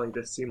eaten by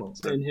this sea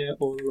monster. In here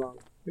all along.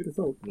 Who'd have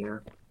thought? Yeah.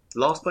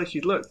 Last place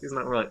you'd look, isn't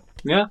that right?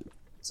 Yeah.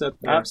 So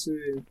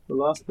absolutely the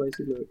last place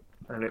you'd look.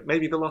 And it may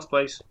be the last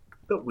place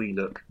that we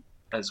look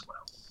as well.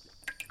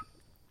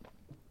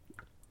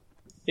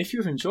 If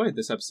you've enjoyed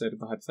this episode of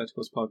the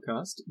Hypotheticals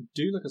podcast,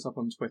 do look us up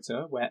on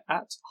Twitter. We're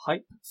at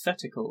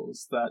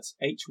Hypotheticals. That's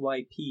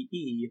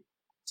HYPETHETICALS.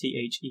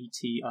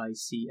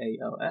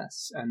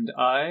 And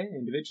I,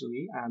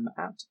 individually, am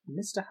at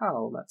Mr.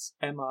 Howell. That's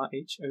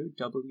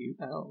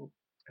MRHOWL.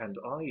 And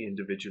I,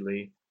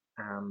 individually,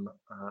 am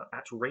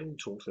at Rain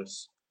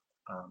Tortoise.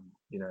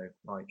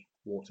 Like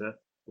water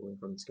falling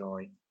from the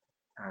sky.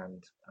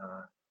 And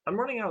I'm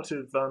running out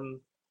of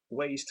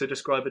ways to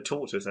describe a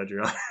tortoise,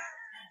 Adrian.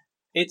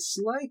 It's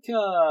like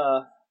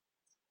a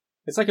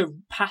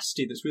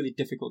pasty that's really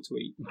difficult to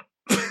eat.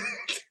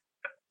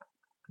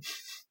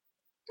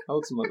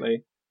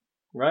 Ultimately,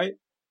 right?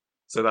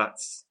 So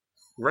that's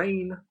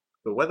rain,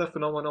 the weather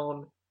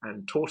phenomenon,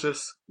 and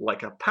tortoise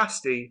like a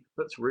pasty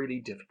that's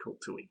really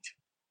difficult to eat.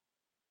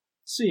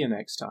 See you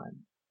next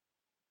time.